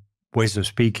 ways of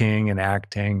speaking and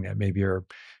acting that maybe are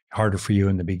harder for you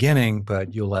in the beginning,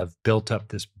 but you'll have built up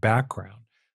this background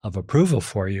of approval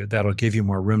for you that'll give you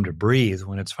more room to breathe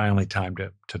when it's finally time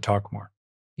to talk more.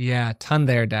 Yeah, ton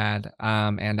there, Dad.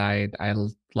 And I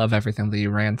love everything that you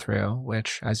ran through,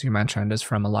 which, as you mentioned, is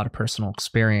from a lot of personal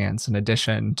experience in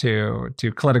addition to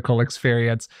clinical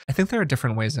experience. I think there are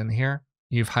different ways in here.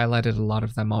 You've highlighted a lot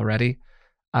of them already.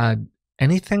 Uh,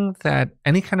 any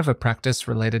kind of a practice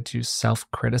related to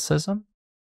self-criticism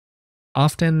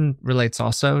often relates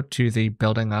also to the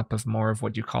building up of more of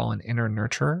what you call an inner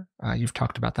nurturer. You've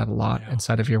talked about that a lot Yeah.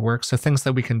 inside of your work. So things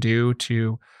that we can do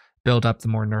to build up the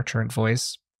more nurturant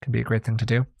voice can be a great thing to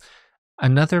do.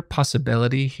 Another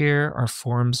possibility here are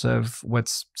forms of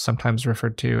what's sometimes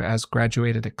referred to as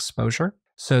graduated exposure.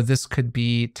 So this could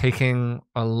be taking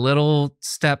a little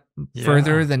step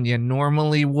further Yeah. than you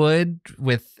normally would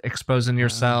with exposing Yeah.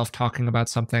 yourself, talking about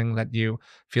something that you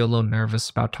feel a little nervous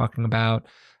about talking about,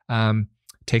 um,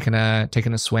 taking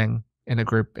a swing in a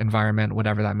group environment,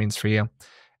 whatever that means for you,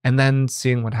 and then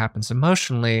seeing what happens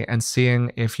emotionally and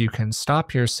seeing if you can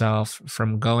stop yourself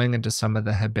from going into some of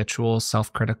the habitual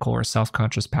self-critical or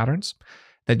self-conscious patterns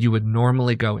that you would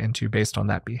normally go into based on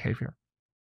that behavior.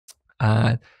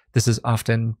 Uh, this is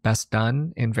often best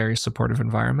done in very supportive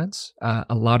environments.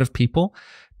 A lot of people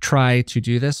try to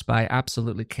do this by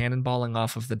absolutely cannonballing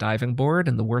off of the diving board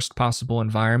in the worst possible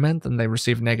environment. And they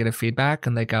receive negative feedback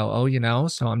and they go, oh,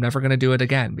 so I'm never going to do it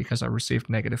again because I received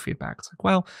negative feedback. It's like,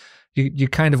 well, you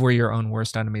kind of were your own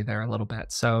worst enemy there a little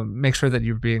bit. So make sure that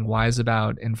you're being wise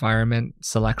about environment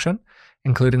selection,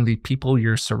 including the people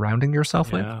you're surrounding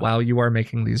yourself with Yeah. while you are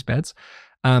making these bids.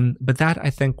 But that I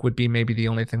think would be maybe the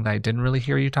only thing that I didn't really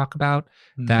hear you talk about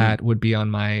Mm, that would be on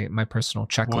my personal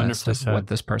checklist wonderfully of what said.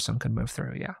 this person could move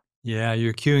through. Yeah. Yeah,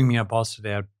 you're queuing me up also to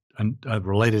add a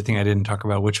related thing I didn't talk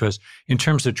about, which was in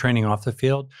terms of training off the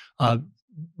field,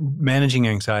 managing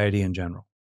anxiety in general,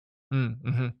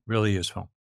 Mm-hmm. really useful.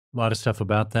 A lot of stuff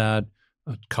about that,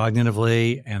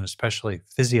 cognitively and especially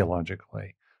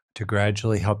physiologically, to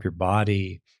gradually help your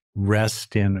body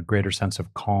rest in a greater sense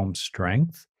of calm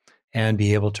strength and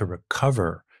be able to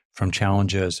recover from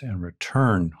challenges and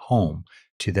return home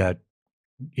to that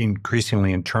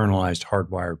increasingly internalized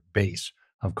hardwired base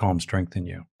of calm strength in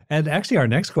you. And actually, our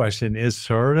next question is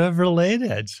sort of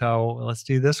related. So let's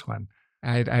do this one.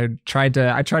 I tried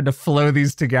to flow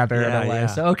these together in a Yeah, way. yeah.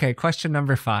 So okay, question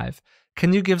number 5.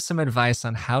 Can you give some advice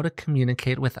on how to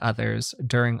communicate with others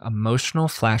during emotional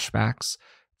flashbacks,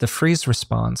 the freeze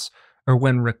response, or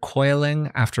when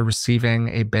recoiling after receiving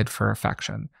a bid for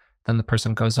affection? Then the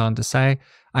person goes on to say,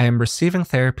 I am receiving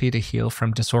therapy to heal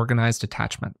from disorganized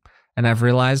attachment. And I've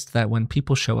realized that when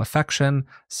people show affection,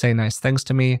 say nice things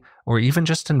to me, or even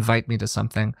just invite me to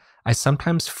something, I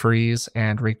sometimes freeze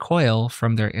and recoil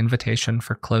from their invitation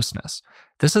for closeness.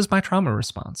 This is my trauma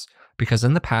response, because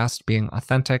in the past, being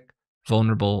authentic,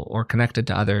 vulnerable, or connected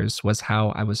to others was how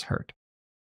I was hurt.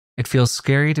 It feels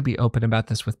scary to be open about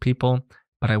this with people,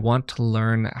 but I want to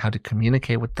learn how to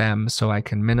communicate with them so I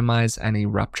can minimize any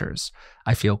ruptures.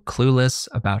 I feel clueless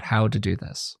about how to do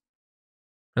this.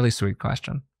 Really sweet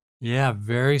question. Yeah,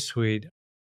 very sweet.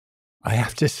 I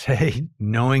have to say,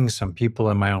 knowing some people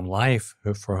in my own life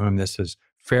for whom this is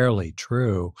fairly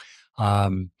true,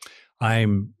 um,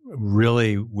 I'm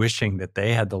really wishing that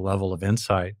they had the level of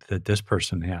insight that this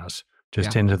person has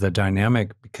just Yeah, into the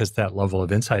dynamic, because that level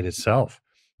of insight itself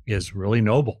is really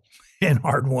noble and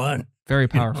hard won, very you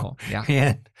know, powerful. Yeah.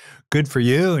 and good for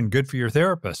you and good for your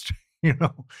therapist, you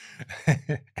know,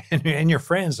 and your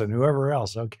friends and whoever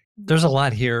else. Okay. There's a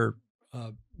lot here.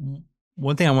 Uh,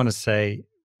 One thing I want to say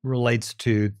relates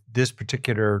to this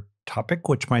particular topic,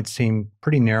 which might seem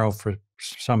pretty narrow for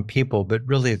some people, but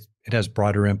really it has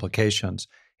broader implications.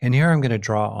 And here I'm going to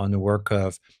draw on the work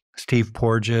of Steve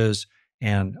Porges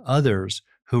and others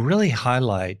who really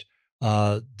highlight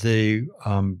the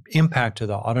impact of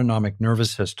the autonomic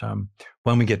nervous system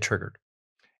when we get triggered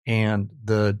and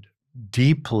the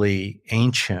deeply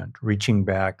ancient, reaching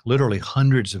back literally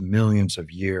hundreds of millions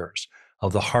of years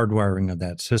of the hardwiring of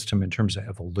that system in terms of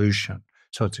evolution.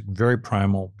 So it's very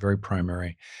primal, very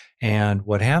primary. And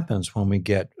what happens when we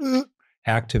get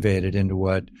activated into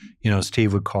what,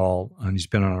 Steve would call, and he's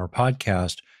been on our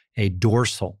podcast, a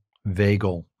dorsal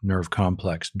vagal nerve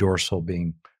complex, dorsal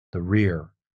being the rear,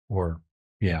 or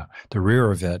the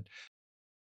rear of it,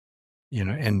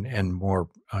 and more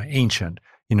ancient,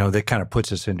 that kind of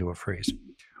puts us into a freeze.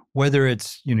 Whether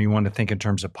it's, you want to think in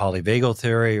terms of polyvagal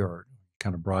theory or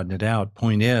kind of broaden it out,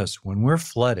 point is, when we're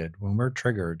flooded, when we're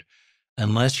triggered,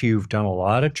 unless you've done a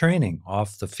lot of training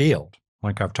off the field,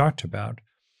 like I've talked about,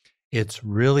 it's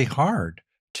really hard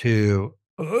to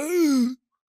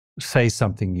say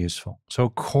something useful. So,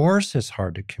 of course, it's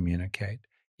hard to communicate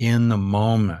in the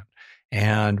moment.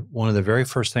 And one of the very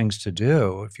first things to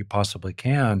do, if you possibly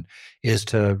can, is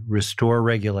to restore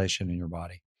regulation in your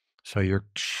body. So you're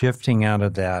shifting out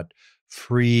of that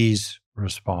freeze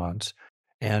response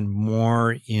and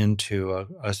more into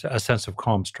a sense of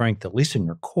calm strength, at least in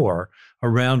your core,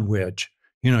 around which,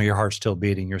 your heart's still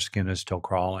beating, your skin is still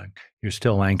crawling, you're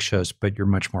still anxious, but you're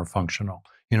much more functional.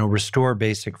 Restore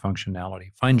basic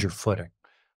functionality, find your footing.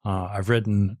 I've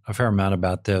written a fair amount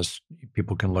about this.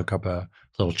 People can look up a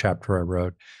little chapter I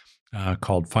wrote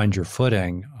called Find Your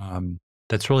Footing.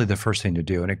 That's really the first thing to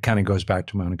do. And it kind of goes back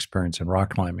to my own experience in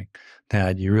rock climbing,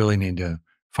 that you really need to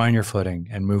find your footing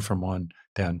and move from one,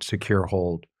 then secure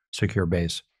hold, secure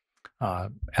base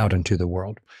out into the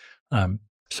world.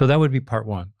 So that would be part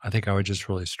one. I think I would just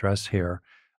really stress here.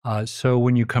 So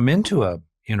when you come into a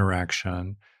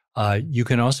interaction, you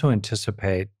can also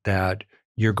anticipate that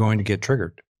you're going to get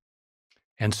triggered.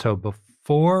 And so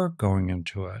before going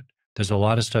into it, there's a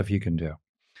lot of stuff you can do.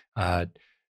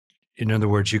 In other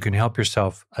words, you can help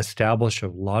yourself establish a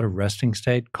lot of resting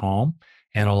state, calm,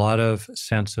 and a lot of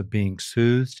sense of being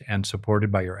soothed and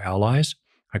supported by your allies.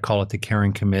 I call it the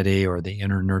caring committee or the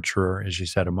inner nurturer, as you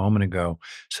said a moment ago.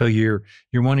 So you're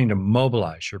wanting to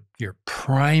mobilize, you're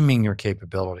priming your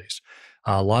capabilities.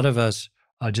 A lot of us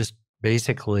just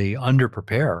basically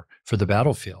underprepare for the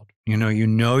battlefield. You're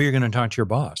going to talk to your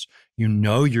boss.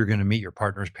 You're going to meet your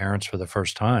partner's parents for the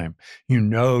first time.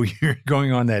 You're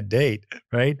going on that date,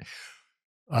 right?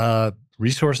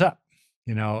 Resource up,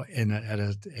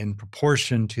 in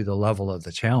proportion to the level of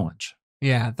the challenge.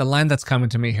 Yeah, the line that's coming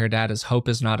to me here, Dad, is hope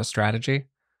is not a strategy.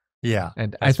 Yeah.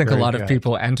 And I think a lot of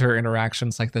people enter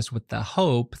interactions like this with the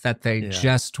hope that they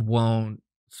just won't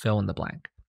fill in the blank.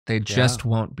 They just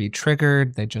won't be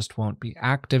triggered. They just won't be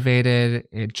activated.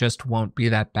 It just won't be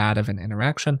that bad of an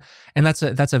interaction. And that's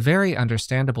a very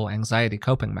understandable anxiety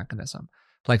coping mechanism.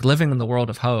 Like living in the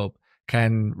world of hope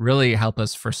can really help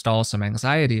us forestall some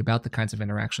anxiety about the kinds of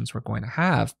interactions we're going to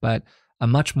have. But a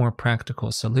much more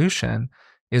practical solution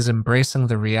is embracing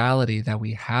the reality that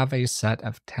we have a set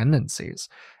of tendencies,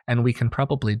 and we can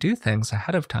probably do things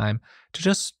ahead of time to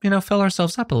just, fill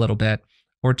ourselves up a little bit,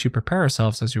 or to prepare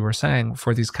ourselves, as you were saying,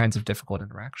 for these kinds of difficult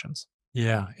interactions.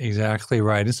 Yeah, exactly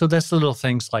right. And so that's little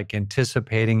things like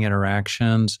anticipating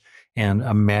interactions and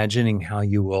imagining how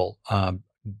you will,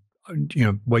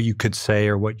 what you could say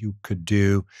or what you could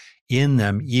do in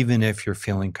them, even if you're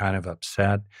feeling kind of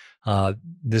upset.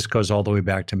 This goes all the way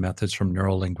back to methods from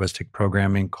neuro-linguistic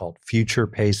programming called future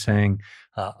pacing.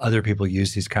 Other people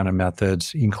use these kind of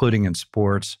methods, including in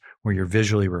sports, where you're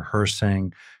visually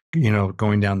rehearsing,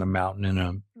 going down the mountain in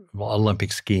an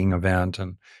Olympic skiing event.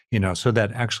 And, so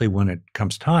that actually when it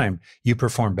comes time, you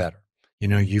perform better.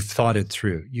 You've thought it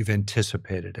through, you've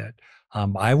anticipated it.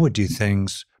 I would do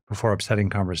things before upsetting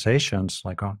conversations,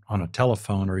 like on a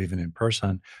telephone or even in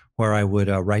person, where I would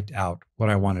write out what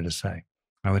I wanted to say.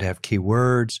 I would have key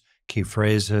words, key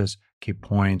phrases, key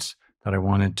points that I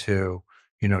wanted to,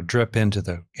 drip into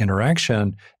the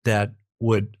interaction that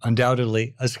would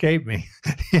undoubtedly escape me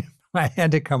if I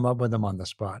had to come up with them on the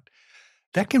spot.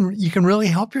 You can really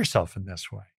help yourself in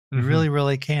this way. You really,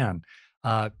 really can.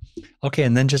 Okay,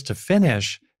 and then just to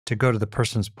finish, to go to the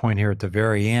person's point here at the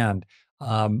very end,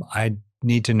 I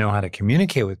need to know how to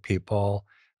communicate with people,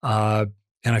 and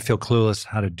I feel clueless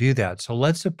how to do that. So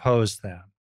let's suppose that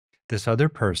this other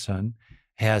person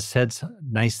has said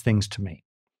nice things to me,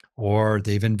 or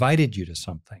they've invited you to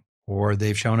something, or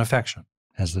they've shown affection,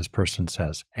 as this person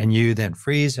says, and you then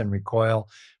freeze and recoil,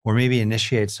 or maybe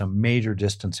initiate some major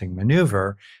distancing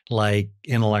maneuver like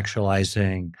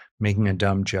intellectualizing, making a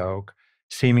dumb joke.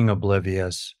 seeming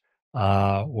oblivious,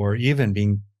 or even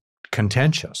being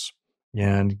contentious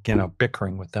and,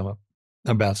 bickering with them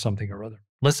about something or other.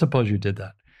 Let's suppose you did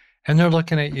that. And they're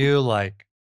looking at you like,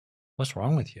 what's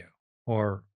wrong with you?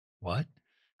 Or what?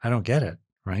 I don't get it,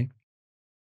 right?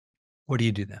 What do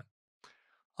you do then?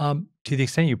 To the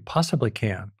extent you possibly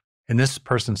can, and this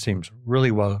person seems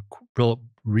really well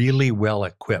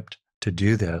equipped to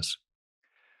do this,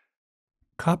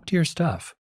 cop to your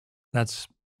stuff. That's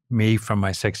me from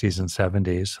my 60s and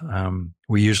 70s.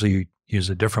 We usually use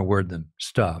a different word than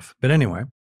stuff. But anyway,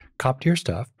 cop to your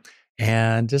stuff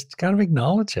and just kind of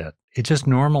acknowledge it. It just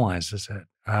normalizes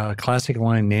it. Classic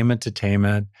line, name it to tame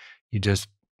it. You just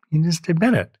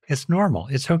admit it. It's normal.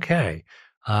 It's okay.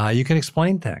 You can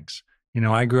explain things.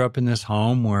 I grew up in this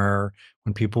home where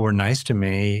when people were nice to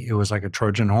me, it was like a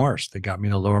Trojan horse. They got me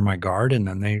to lower my guard and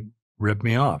then they ripped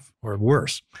me off, or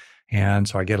worse. And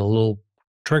so I get a little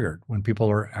triggered when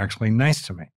people are actually nice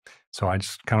to me. So I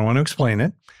just kind of want to explain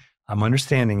it. I'm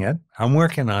understanding it. I'm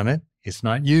working on it. It's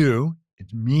not you,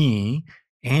 it's me.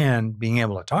 And being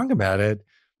able to talk about it,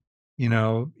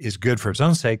 is good for its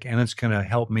own sake. And it's going to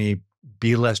help me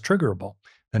be less triggerable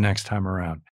the next time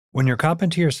around. When you're copping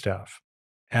to your stuff,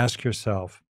 ask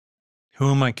yourself,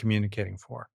 who am I communicating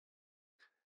for?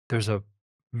 There's a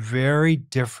very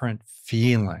different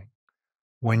feeling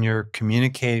when you're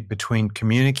communicating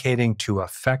to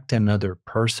affect another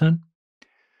person,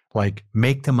 like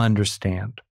make them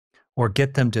understand or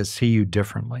get them to see you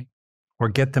differently or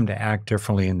get them to act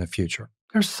differently in the future.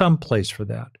 There's some place for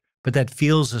that, but that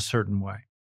feels a certain way.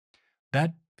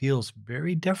 That feels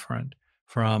very different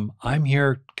from I'm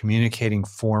here communicating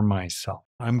for myself.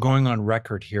 I'm going on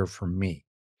record here for me.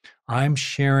 I'm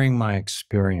sharing my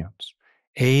experience.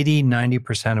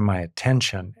 80-90% of my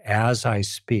attention as I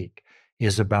speak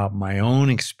is about my own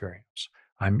experience.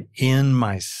 I'm in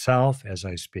myself as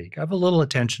I speak. I have a little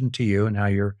attention to you and how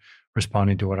you're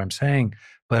responding to what I'm saying,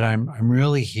 but I'm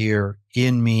really here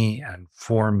in me and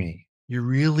for me. You're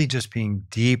really just being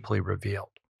deeply revealed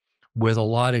with a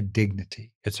lot of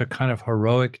dignity. It's a kind of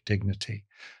heroic dignity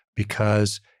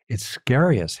because it's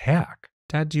scary as heck.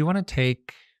 Dad, do you want to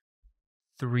take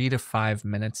 3 to 5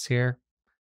 minutes here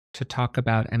to talk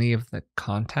about any of the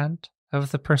content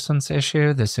of the person's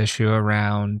issue? This issue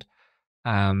around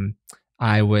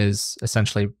I was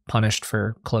essentially punished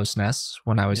for closeness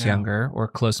when I was younger, or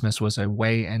closeness was a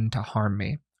way in to harm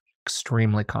me.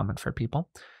 Extremely common for people.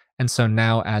 And so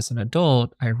now as an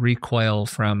adult, I recoil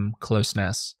from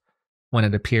closeness when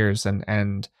it appears,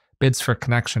 and bids for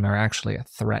connection are actually a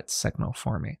threat signal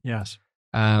for me. Yes.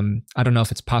 I don't know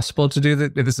if it's possible to do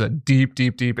that. This is a deep,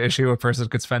 deep, deep issue. A person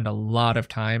could spend a lot of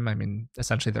time,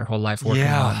 essentially their whole life working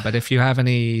on. But if you have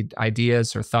any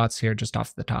ideas or thoughts here just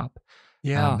off the top,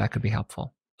 that could be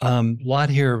helpful. Lot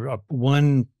here.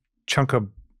 One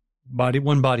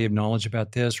body of knowledge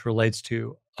about this relates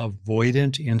to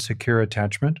avoidant insecure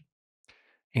attachment.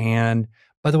 And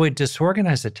by the way,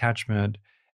 disorganized attachment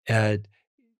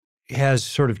has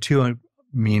sort of two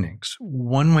meanings.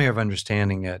 One way of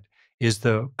understanding it is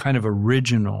the kind of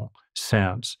original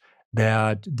sense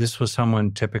that this was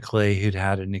someone typically who'd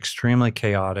had an extremely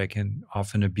chaotic and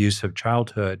often abusive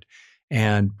childhood,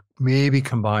 and maybe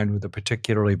combined with a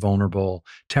particularly vulnerable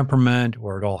temperament,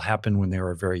 or it all happened when they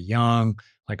were very young,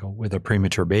 like with a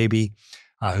premature baby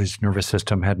whose nervous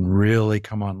system hadn't really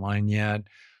come online yet,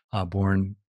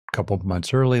 born a couple of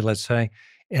months early, let's say,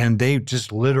 and they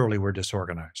just literally were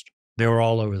disorganized. They were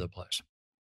all over the place.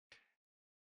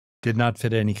 Did not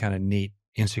fit any kind of neat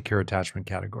insecure attachment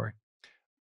category.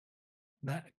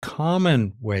 That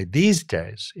common way these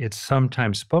days it's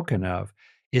sometimes spoken of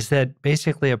is that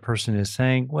basically a person is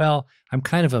saying, well, I'm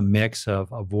kind of a mix of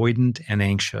avoidant and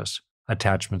anxious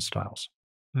attachment styles.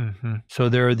 Mm-hmm. So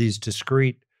there are these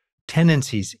discrete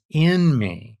tendencies in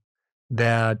me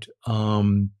that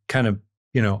kind of,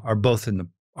 are both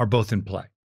in play.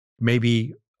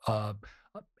 Maybe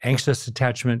anxious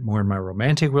attachment more in my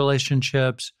romantic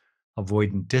relationships,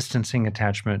 avoidant distancing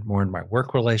attachment more in my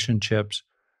work relationships,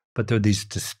 but they're these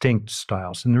distinct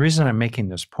styles. And the reason I'm making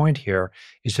this point here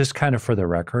is just kind of for the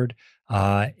record,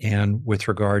 and with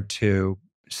regard to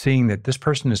seeing that this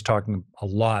person is talking a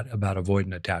lot about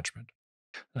avoidant attachment.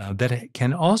 That it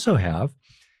can also have,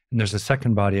 and there's a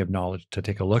second body of knowledge to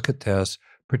take a look at this,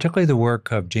 particularly the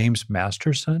work of James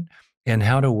Masterson and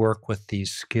how to work with the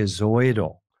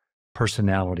schizoidal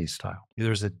personality style.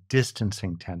 There's a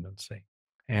distancing tendency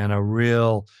and a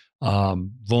real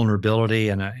vulnerability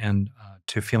and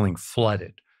to feeling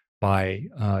flooded by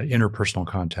interpersonal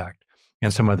contact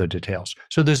and some other details.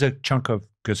 So there's a chunk of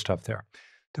good stuff there.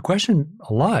 The question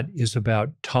a lot is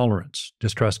about tolerance,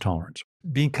 distress tolerance,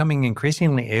 becoming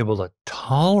increasingly able to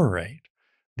tolerate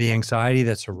the anxiety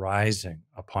that's arising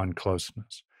upon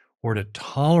closeness, or to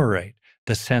tolerate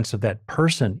the sense of that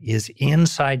person is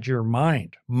inside your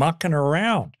mind, mucking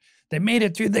around. They made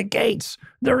it through the gates.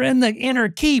 They're in the inner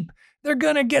keep. They're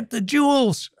going to get the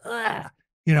jewels. Ah.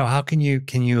 How can you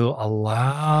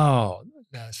allow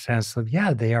that sense of,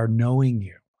 yeah, they are knowing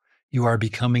you. You are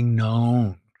becoming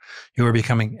known. You are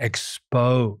becoming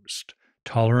exposed,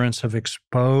 tolerance of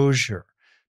exposure,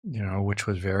 which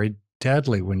was very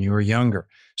deadly when you were younger.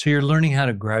 So you're learning how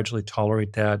to gradually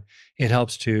tolerate that. It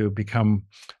helps to become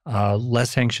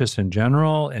less anxious in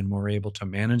general and more able to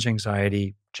manage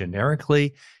anxiety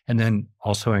generically, and then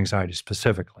also anxiety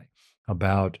specifically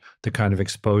about the kind of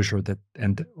exposure that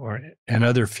and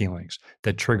other feelings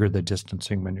that trigger the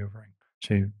distancing maneuvering.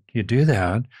 So you do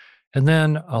that. And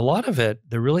then a lot of it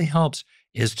that really helps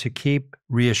is to keep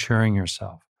reassuring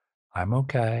yourself, I'm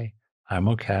okay, I'm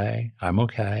okay, I'm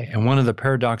okay. And one of the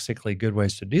paradoxically good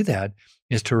ways to do that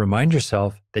is to remind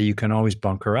yourself that you can always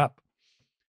bunker up.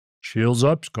 Shields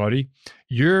up, Scotty.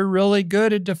 You're really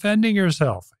good at defending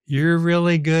yourself. You're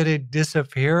really good at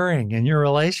disappearing in your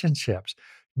relationships,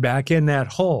 back in that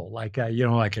hole, like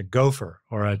like a gopher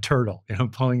or a turtle,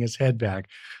 pulling its head back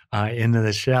into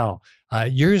the shell.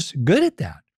 You're good at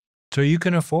that. So you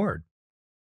can afford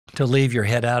to leave your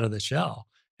head out of the shell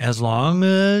as long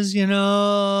as,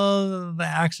 the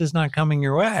axe is not coming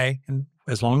your way. And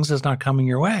as long as it's not coming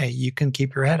your way, you can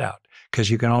keep your head out because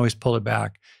you can always pull it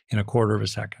back in a quarter of a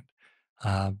second.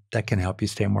 That can help you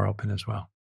stay more open as well.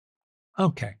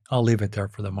 Okay, I'll leave it there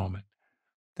for the moment.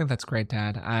 I think that's great,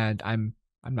 Dad. I'm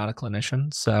not a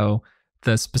clinician, so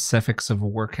the specifics of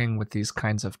working with these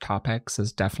kinds of topics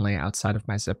is definitely outside of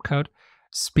my zip code.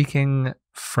 Speaking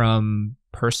from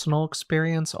personal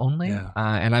experience only, Yeah.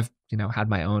 and I've had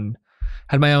my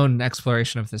own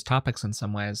exploration of these topics in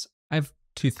some ways. I have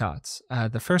two thoughts.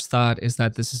 The first thought is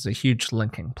that this is a huge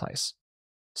linking place.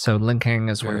 So linking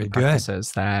is one of Very the good.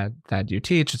 practices that you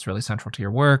teach. It's really central to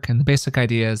your work. And the basic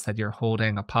idea is that you're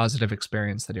holding a positive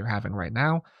experience that you're having right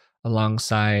now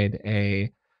alongside a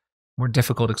more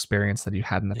difficult experience that you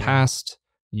had in the Yeah. past.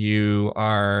 You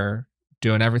are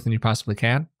doing everything you possibly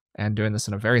can and doing this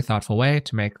in a very thoughtful way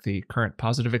to make the current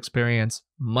positive experience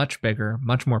much bigger,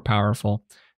 much more powerful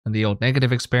than the old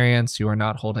negative experience. You are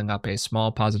not holding up a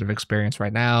small positive experience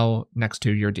right now next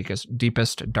to your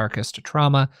deepest, darkest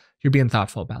trauma. You're being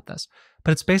thoughtful about this.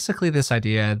 But it's basically this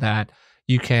idea that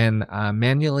you can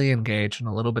manually engage in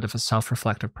a little bit of a self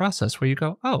reflective process where you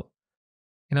go, oh,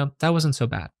 that wasn't so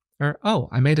bad. Or, oh,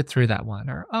 I made it through that one.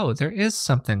 Or, oh, there is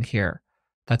something here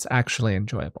that's actually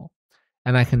enjoyable.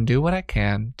 And I can do what I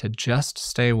can to just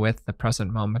stay with the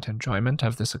present moment enjoyment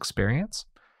of this experience,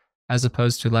 as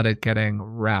opposed to let it getting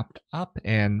wrapped up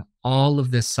in all of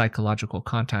this psychological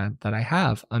content that I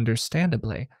have,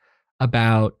 understandably,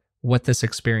 about what this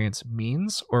experience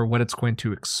means or what it's going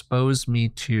to expose me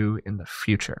to in the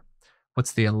future.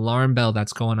 What's the alarm bell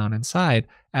that's going on inside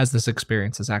as this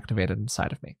experience is activated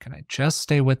inside of me? Can I just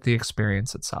stay with the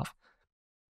experience itself?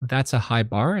 That's a high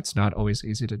bar. It's not always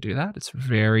easy to do that. It's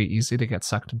very easy to get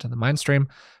sucked into the mind stream,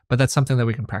 but that's something that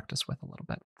we can practice with a little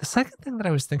bit. The second thing that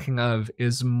I was thinking of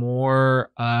is more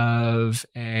of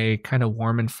a kind of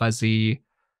warm and fuzzy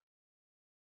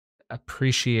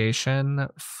appreciation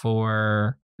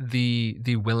for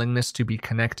the willingness to be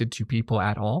connected to people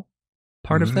at all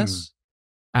part of Mm, this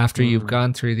after you've mm,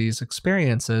 gone through these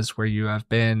experiences where you have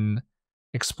been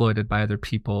exploited by other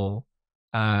people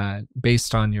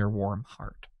based on your warm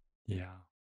heart. yeah.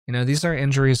 These are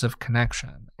injuries of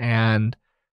connection. And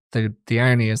the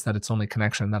irony is that it's only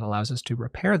connection that allows us to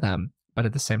repair them. But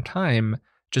at the same time,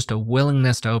 just a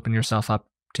willingness to open yourself up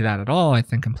to that at all, I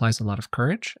think implies a lot of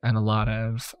courage and a lot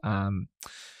of,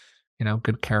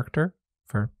 good character,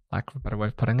 for lack of a better way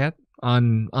of putting it,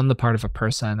 on the part of a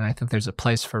person. And I think there's a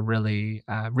place for really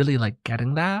like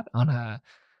getting that on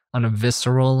a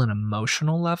visceral and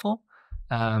emotional level,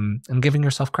 and giving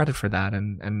yourself credit for that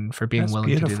and for being That's willing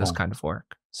to do this beautiful. kind of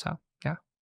work. So yeah.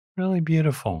 Really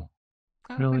beautiful.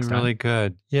 Oh, Really, thanks, Dad. really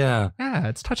good. Yeah. Yeah,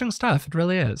 it's touching stuff. It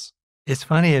really is. It's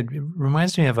funny. It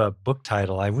reminds me of a book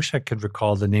title. I wish I could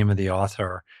recall the name of the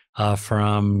author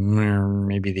from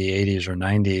maybe the 80s or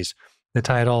 90s. The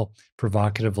title,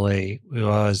 provocatively,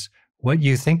 was What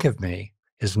You Think of Me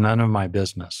is None of My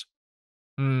Business.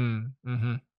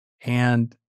 Mm-hmm.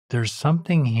 And there's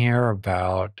something here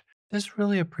about just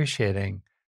really appreciating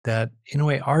that, in a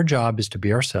way, our job is to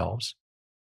be ourselves,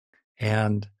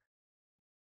 and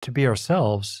to be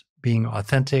ourselves, being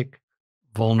authentic,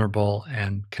 vulnerable,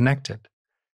 and connected.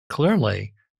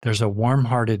 Clearly, There's a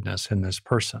warm-heartedness in this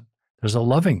person. There's a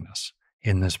lovingness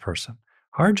in this person.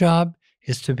 Our job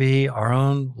is to be our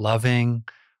own loving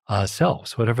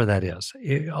selves, whatever that is,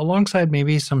 alongside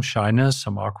maybe some shyness,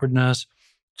 some awkwardness,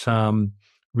 some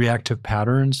reactive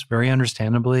patterns. Very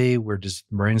understandably,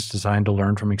 brain's designed to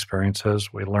learn from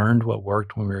experiences. We learned what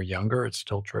worked when we were younger. It's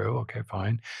still true. Okay,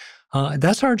 fine.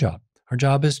 That's our job. Our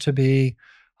job is to be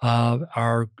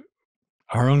our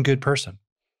own good person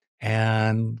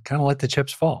and kind of let the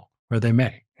chips fall where they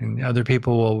may. And other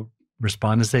people will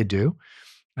respond as they do.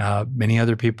 Many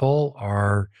other people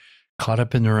are caught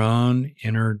up in their own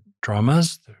inner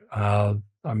dramas. I'm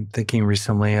thinking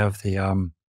recently of the,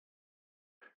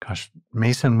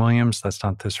 Mason Williams, that's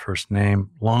not this first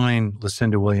name, line,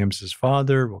 Lucinda Williams's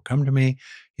father will come to me.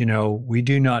 We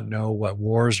do not know what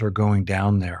wars are going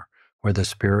down there where the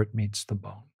spirit meets the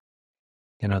bone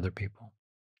in other people.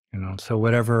 So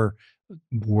whatever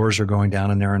wars are going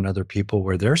down in there in other people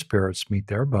where their spirits meet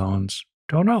their bones,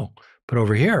 don't know. But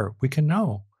over here, we can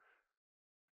know.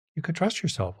 You could trust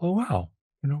yourself. Oh, wow.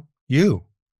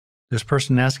 This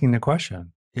person asking the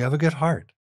question, you have a good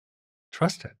heart.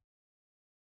 Trust it.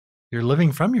 You're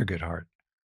living from your good heart.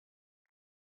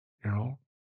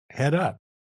 Head up.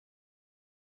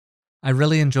 I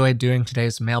really enjoyed doing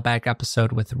today's mailbag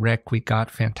episode with Rick. We got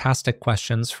fantastic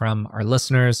questions from our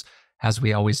listeners, as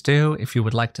we always do. If you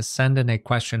would like to send in a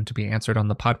question to be answered on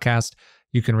the podcast,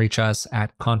 you can reach us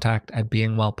at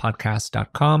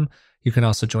contact@beingwellpodcast.com. You can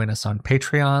also join us on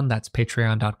Patreon. That's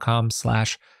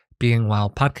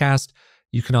patreon.com/beingwellpodcast.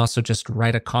 You can also just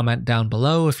write a comment down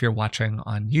below if you're watching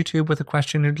on YouTube with a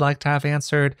question you'd like to have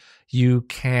answered. You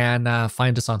can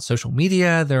find us on social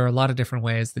media. There are a lot of different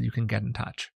ways that you can get in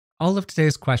touch. All of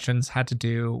today's questions had to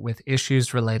do with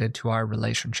issues related to our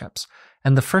relationships.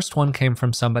 And the first one came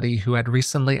from somebody who had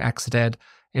recently exited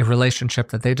a relationship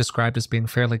that they described as being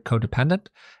fairly codependent,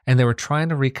 and they were trying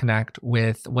to reconnect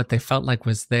with what they felt like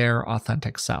was their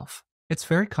authentic self. It's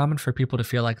very common for people to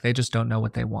feel like they just don't know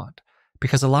what they want,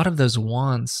 because a lot of those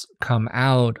wants come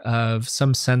out of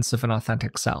some sense of an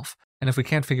authentic self. And if we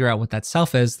can't figure out what that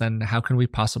self is, then how can we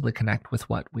possibly connect with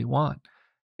what we want?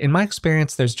 In my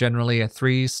experience, there's generally a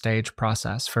 3-stage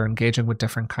process for engaging with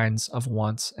different kinds of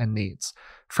wants and needs.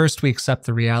 First, we accept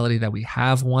the reality that we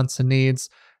have wants and needs.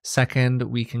 Second,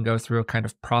 we can go through a kind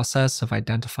of process of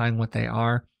identifying what they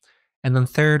are. And then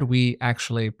third, we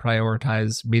actually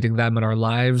prioritize meeting them in our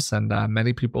lives, and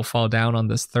many people fall down on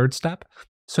this third step.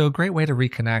 So a great way to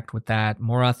reconnect with that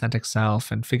more authentic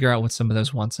self and figure out what some of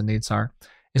those wants and needs are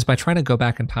is by trying to go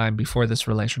back in time before this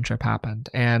relationship happened.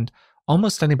 And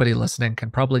almost anybody listening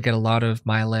can probably get a lot of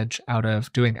mileage out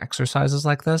of doing exercises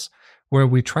like this, where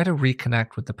we try to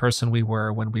reconnect with the person we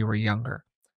were when we were younger,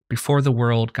 before the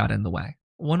world got in the way.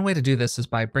 One way to do this is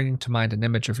by bringing to mind an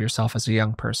image of yourself as a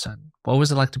young person. What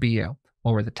was it like to be you?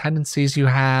 What were the tendencies you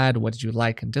had? What did you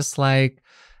like and dislike?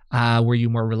 Were you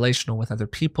more relational with other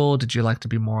people? Did you like to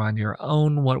be more on your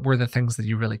own? What were the things that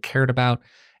you really cared about?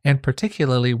 And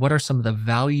particularly, what are some of the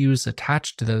values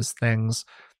attached to those things,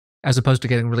 as opposed to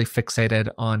getting really fixated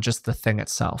on just the thing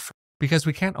itself? Because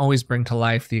we can't always bring to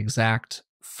life the exact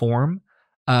form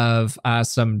of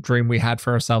some dream we had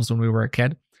for ourselves when we were a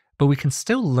kid, but we can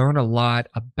still learn a lot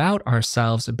about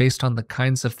ourselves based on the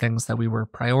kinds of things that we were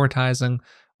prioritizing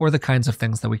or the kinds of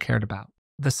things that we cared about.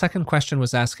 The second question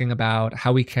was asking about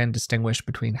how we can distinguish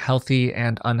between healthy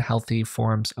and unhealthy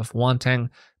forms of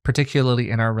wanting, particularly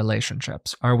in our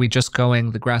relationships. Are we just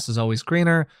going, the grass is always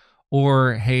greener?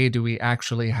 Or, hey, do we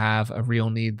actually have a real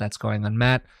need that's going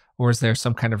unmet? Or is there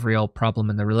some kind of real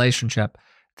problem in the relationship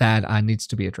that needs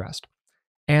to be addressed?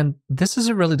 And this is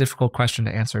a really difficult question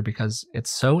to answer because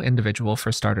it's so individual,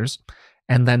 for starters.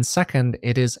 And then second,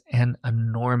 it is an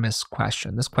enormous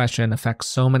question. This question affects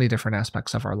so many different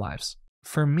aspects of our lives.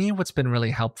 For me, what's been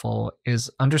really helpful is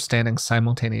understanding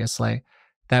simultaneously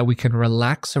that we can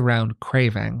relax around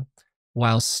craving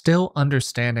while still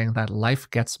understanding that life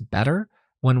gets better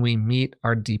when we meet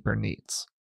our deeper needs.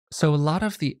 So a lot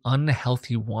of the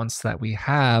unhealthy wants that we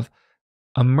have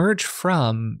emerge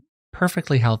from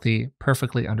perfectly healthy,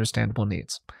 perfectly understandable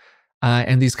needs.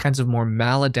 And these kinds of more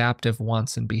maladaptive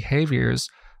wants and behaviors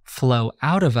flow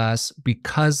out of us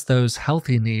because those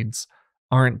healthy needs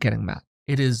aren't getting met.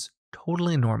 It is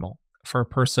totally normal for a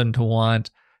person to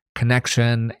want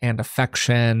connection and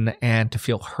affection and to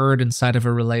feel heard inside of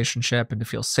a relationship and to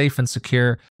feel safe and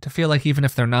secure, to feel like even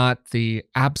if they're not the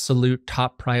absolute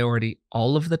top priority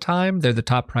all of the time, they're the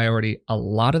top priority a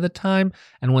lot of the time.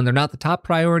 And when they're not the top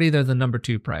priority, they're the number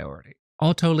 2 priority.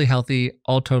 All totally healthy,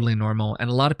 all totally normal. And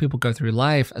a lot of people go through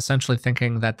life essentially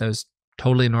thinking that those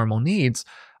totally normal needs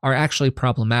are actually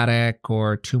problematic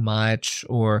or too much,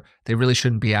 or they really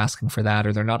shouldn't be asking for that,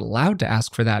 or they're not allowed to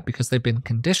ask for that because they've been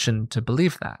conditioned to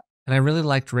believe that. And I really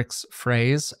liked Rick's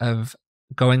phrase of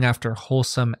going after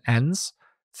wholesome ends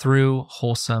through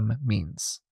wholesome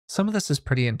means. Some of this is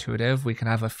pretty intuitive. We can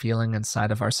have a feeling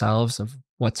inside of ourselves of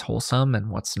what's wholesome and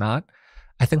what's not.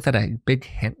 I think that a big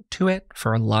hint to it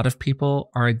for a lot of people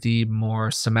are the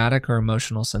more somatic or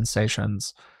emotional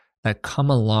sensations that come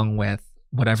along with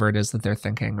whatever it is that they're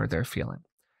thinking or they're feeling.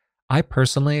 I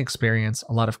personally experience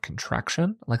a lot of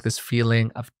contraction, like this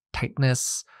feeling of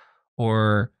tightness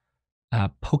or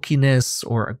pokiness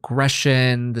or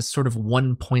aggression, this sort of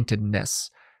one pointedness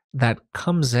that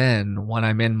comes in when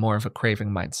I'm in more of a craving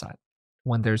mindset,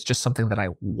 when there's just something that I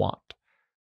want,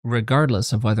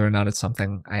 regardless of whether or not it's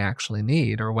something I actually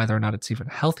need or whether or not it's even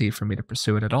healthy for me to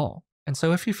pursue it at all. And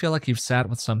so, if you feel like you've sat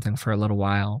with something for a little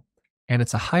while and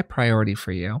it's a high priority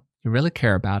for you, you really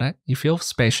care about it, you feel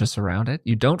spacious around it,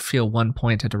 you don't feel one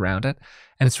pointed around it,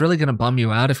 and it's really going to bum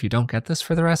you out if you don't get this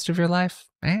for the rest of your life,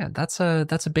 man, that's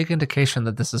a big indication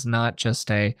that this is not just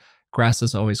a grass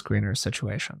is always greener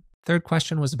situation. Third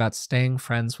question was about staying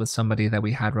friends with somebody that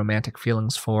we had romantic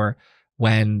feelings for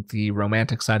when the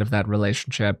romantic side of that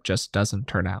relationship just doesn't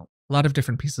turn out. A lot of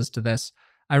different pieces to this.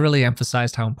 I really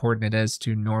emphasized how important it is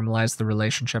to normalize the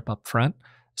relationship up front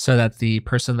so that the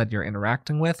person that you're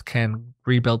interacting with can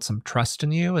rebuild some trust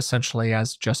in you, essentially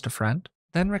as just a friend.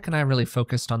 Then Rick and I really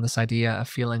focused on this idea of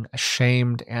feeling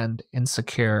ashamed and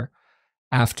insecure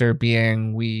after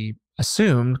being, we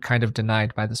assumed, kind of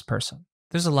denied by this person.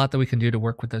 There's a lot that we can do to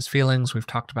work with those feelings. We've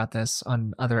talked about this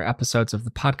on other episodes of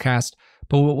the podcast.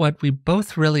 But what we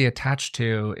both really attach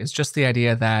to is just the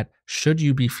idea that should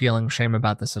you be feeling shame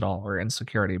about this at all or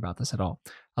insecurity about this at all?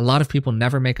 A lot of people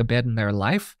never make a bid in their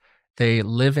life. They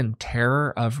live in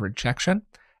terror of rejection.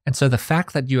 And so the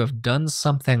fact that you have done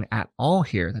something at all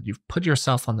here, that you've put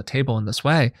yourself on the table in this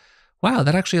way, wow,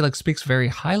 that actually like speaks very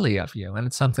highly of you. And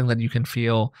it's something that you can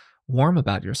feel warm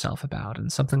about yourself about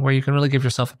and something where you can really give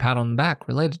yourself a pat on the back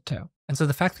related to. And so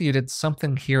the fact that you did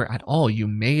something here at all, you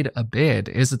made a bid,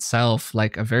 is itself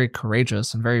like a very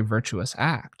courageous and very virtuous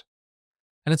act.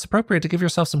 And it's appropriate to give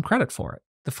yourself some credit for it.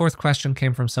 The fourth question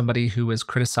came from somebody who was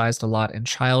criticized a lot in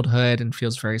childhood and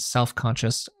feels very self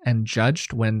conscious and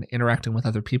judged when interacting with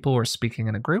other people or speaking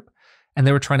in a group. And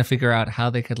they were trying to figure out how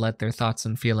they could let their thoughts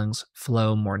and feelings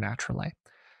flow more naturally.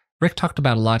 Rick talked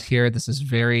about a lot here. This is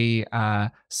very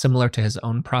similar to his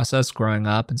own process growing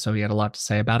up. And so he had a lot to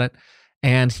say about it.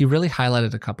 And he really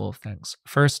highlighted a couple of things.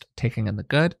 First, taking in the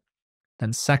good.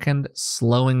 Then, second,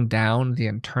 slowing down the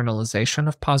internalization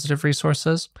of positive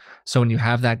resources. So, when you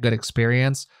have that good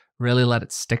experience, really let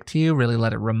it stick to you, really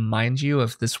let it remind you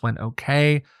of this went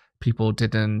okay. People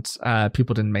didn't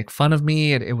make fun of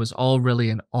me. It was all really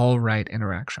an all right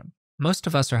interaction. Most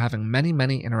of us are having many,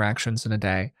 many interactions in a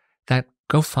day that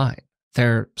go fine.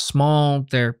 They're small,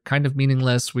 they're kind of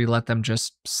meaningless. We let them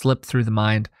just slip through the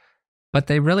mind. But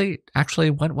they really actually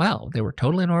went well. They were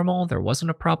totally normal. There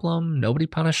wasn't a problem. Nobody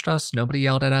punished us. Nobody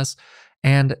yelled at us.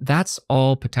 And that's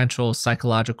all potential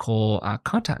psychological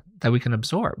content that we can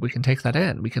absorb. We can take that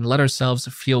in. We can let ourselves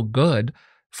feel good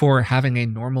for having a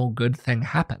normal good thing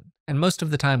happen. And most of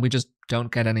the time, we just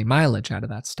don't get any mileage out of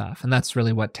that stuff. And that's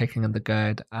really what taking in the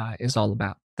good is all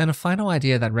about. Then a final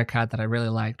idea that Rick had that I really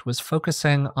liked was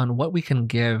focusing on what we can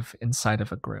give inside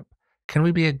of a group. Can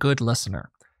we be a good listener?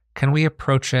 Can we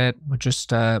approach it with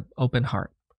just an open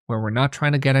heart, where we're not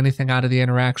trying to get anything out of the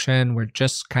interaction? We're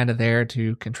just kind of there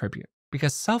to contribute.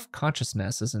 Because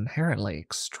self-consciousness is inherently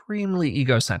extremely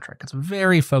egocentric. It's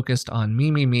very focused on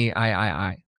me,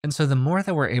 I. And so the more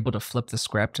that we're able to flip the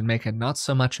script and make it not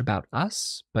so much about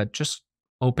us, but just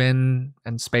open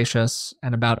and spacious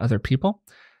and about other people,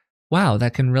 wow,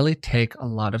 that can really take a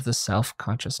lot of the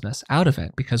self-consciousness out of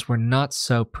it because we're not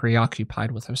so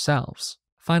preoccupied with ourselves.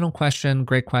 Final question,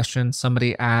 great question.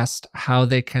 Somebody asked how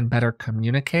they can better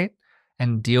communicate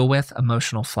and deal with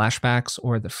emotional flashbacks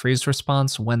or the freeze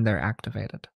response when they're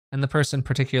activated. And the person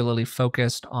particularly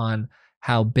focused on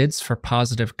how bids for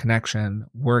positive connection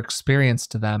were experienced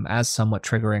to them as somewhat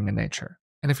triggering in nature.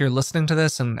 And if you're listening to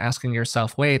this and asking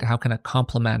yourself, wait, how can a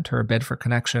compliment or a bid for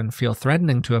connection feel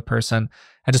threatening to a person?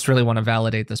 I just really want to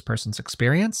validate this person's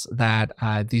experience that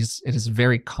it is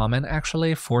very common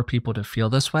actually for people to feel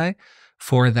this way,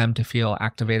 for them to feel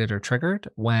activated or triggered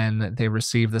when they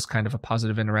receive this kind of a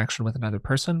positive interaction with another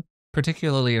person,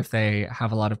 particularly if they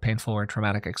have a lot of painful or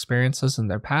traumatic experiences in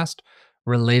their past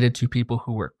related to people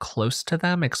who were close to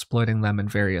them, exploiting them in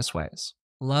various ways.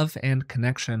 Love and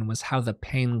connection was how the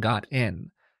pain got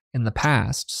in the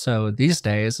past. So these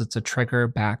days, it's a trigger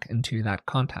back into that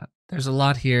content. There's a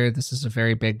lot here. This is a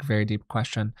very big, very deep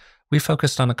question. We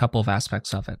focused on a couple of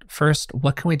aspects of it. First,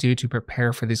 what can we do to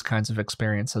prepare for these kinds of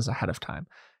experiences ahead of time?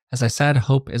 As I said,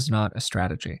 hope is not a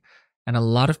strategy. And a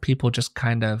lot of people just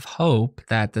kind of hope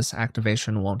that this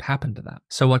activation won't happen to them.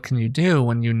 So, what can you do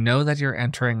when you know that you're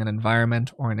entering an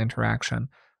environment or an interaction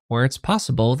where it's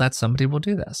possible that somebody will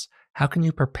do this? How can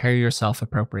you prepare yourself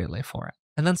appropriately for it?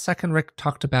 And then, second, Rick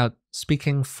talked about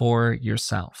speaking for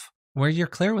yourself, where you're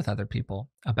clear with other people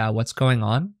about what's going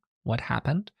on, what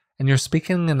happened, and you're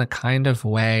speaking in a kind of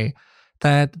way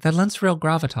that lends real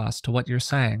gravitas to what you're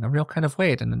saying, a real kind of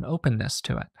weight and an openness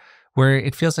to it, where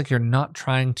it feels like you're not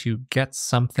trying to get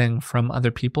something from other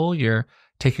people. You're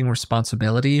taking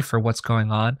responsibility for what's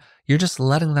going on. You're just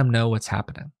letting them know what's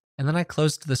happening. And then I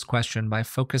closed this question by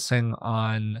focusing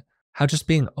on how just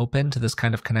being open to this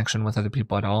kind of connection with other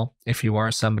people at all, if you are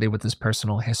somebody with this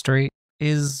personal history,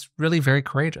 is really very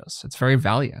courageous. It's very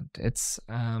valiant. It's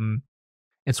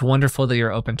wonderful that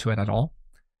you're open to it at all.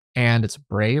 And it's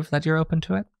brave that you're open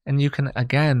to it. And you can,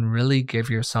 again, really give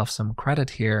yourself some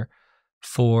credit here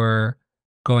for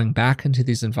going back into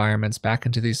these environments, back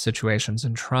into these situations,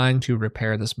 and trying to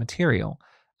repair this material,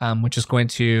 which is going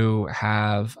to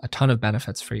have a ton of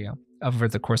benefits for you over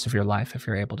the course of your life if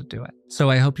you're able to do it.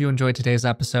 So I hope you enjoyed today's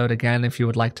episode. Again, if you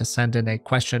would like to send in a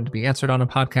question to be answered on a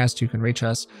podcast, you can reach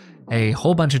us a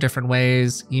whole bunch of different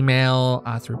ways: email,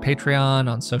 through Patreon,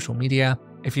 on social media.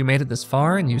 If you made it this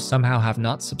far and you somehow have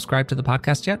not subscribed to the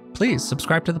podcast yet, please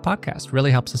subscribe to the podcast. Really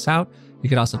helps us out. You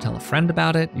could also tell a friend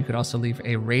about it. You could also leave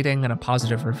a rating and a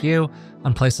positive review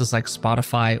on places like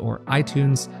Spotify or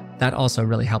iTunes. That also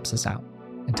really helps us out.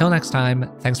 Until next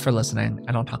time, thanks for listening,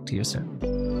 and I'll talk to you soon.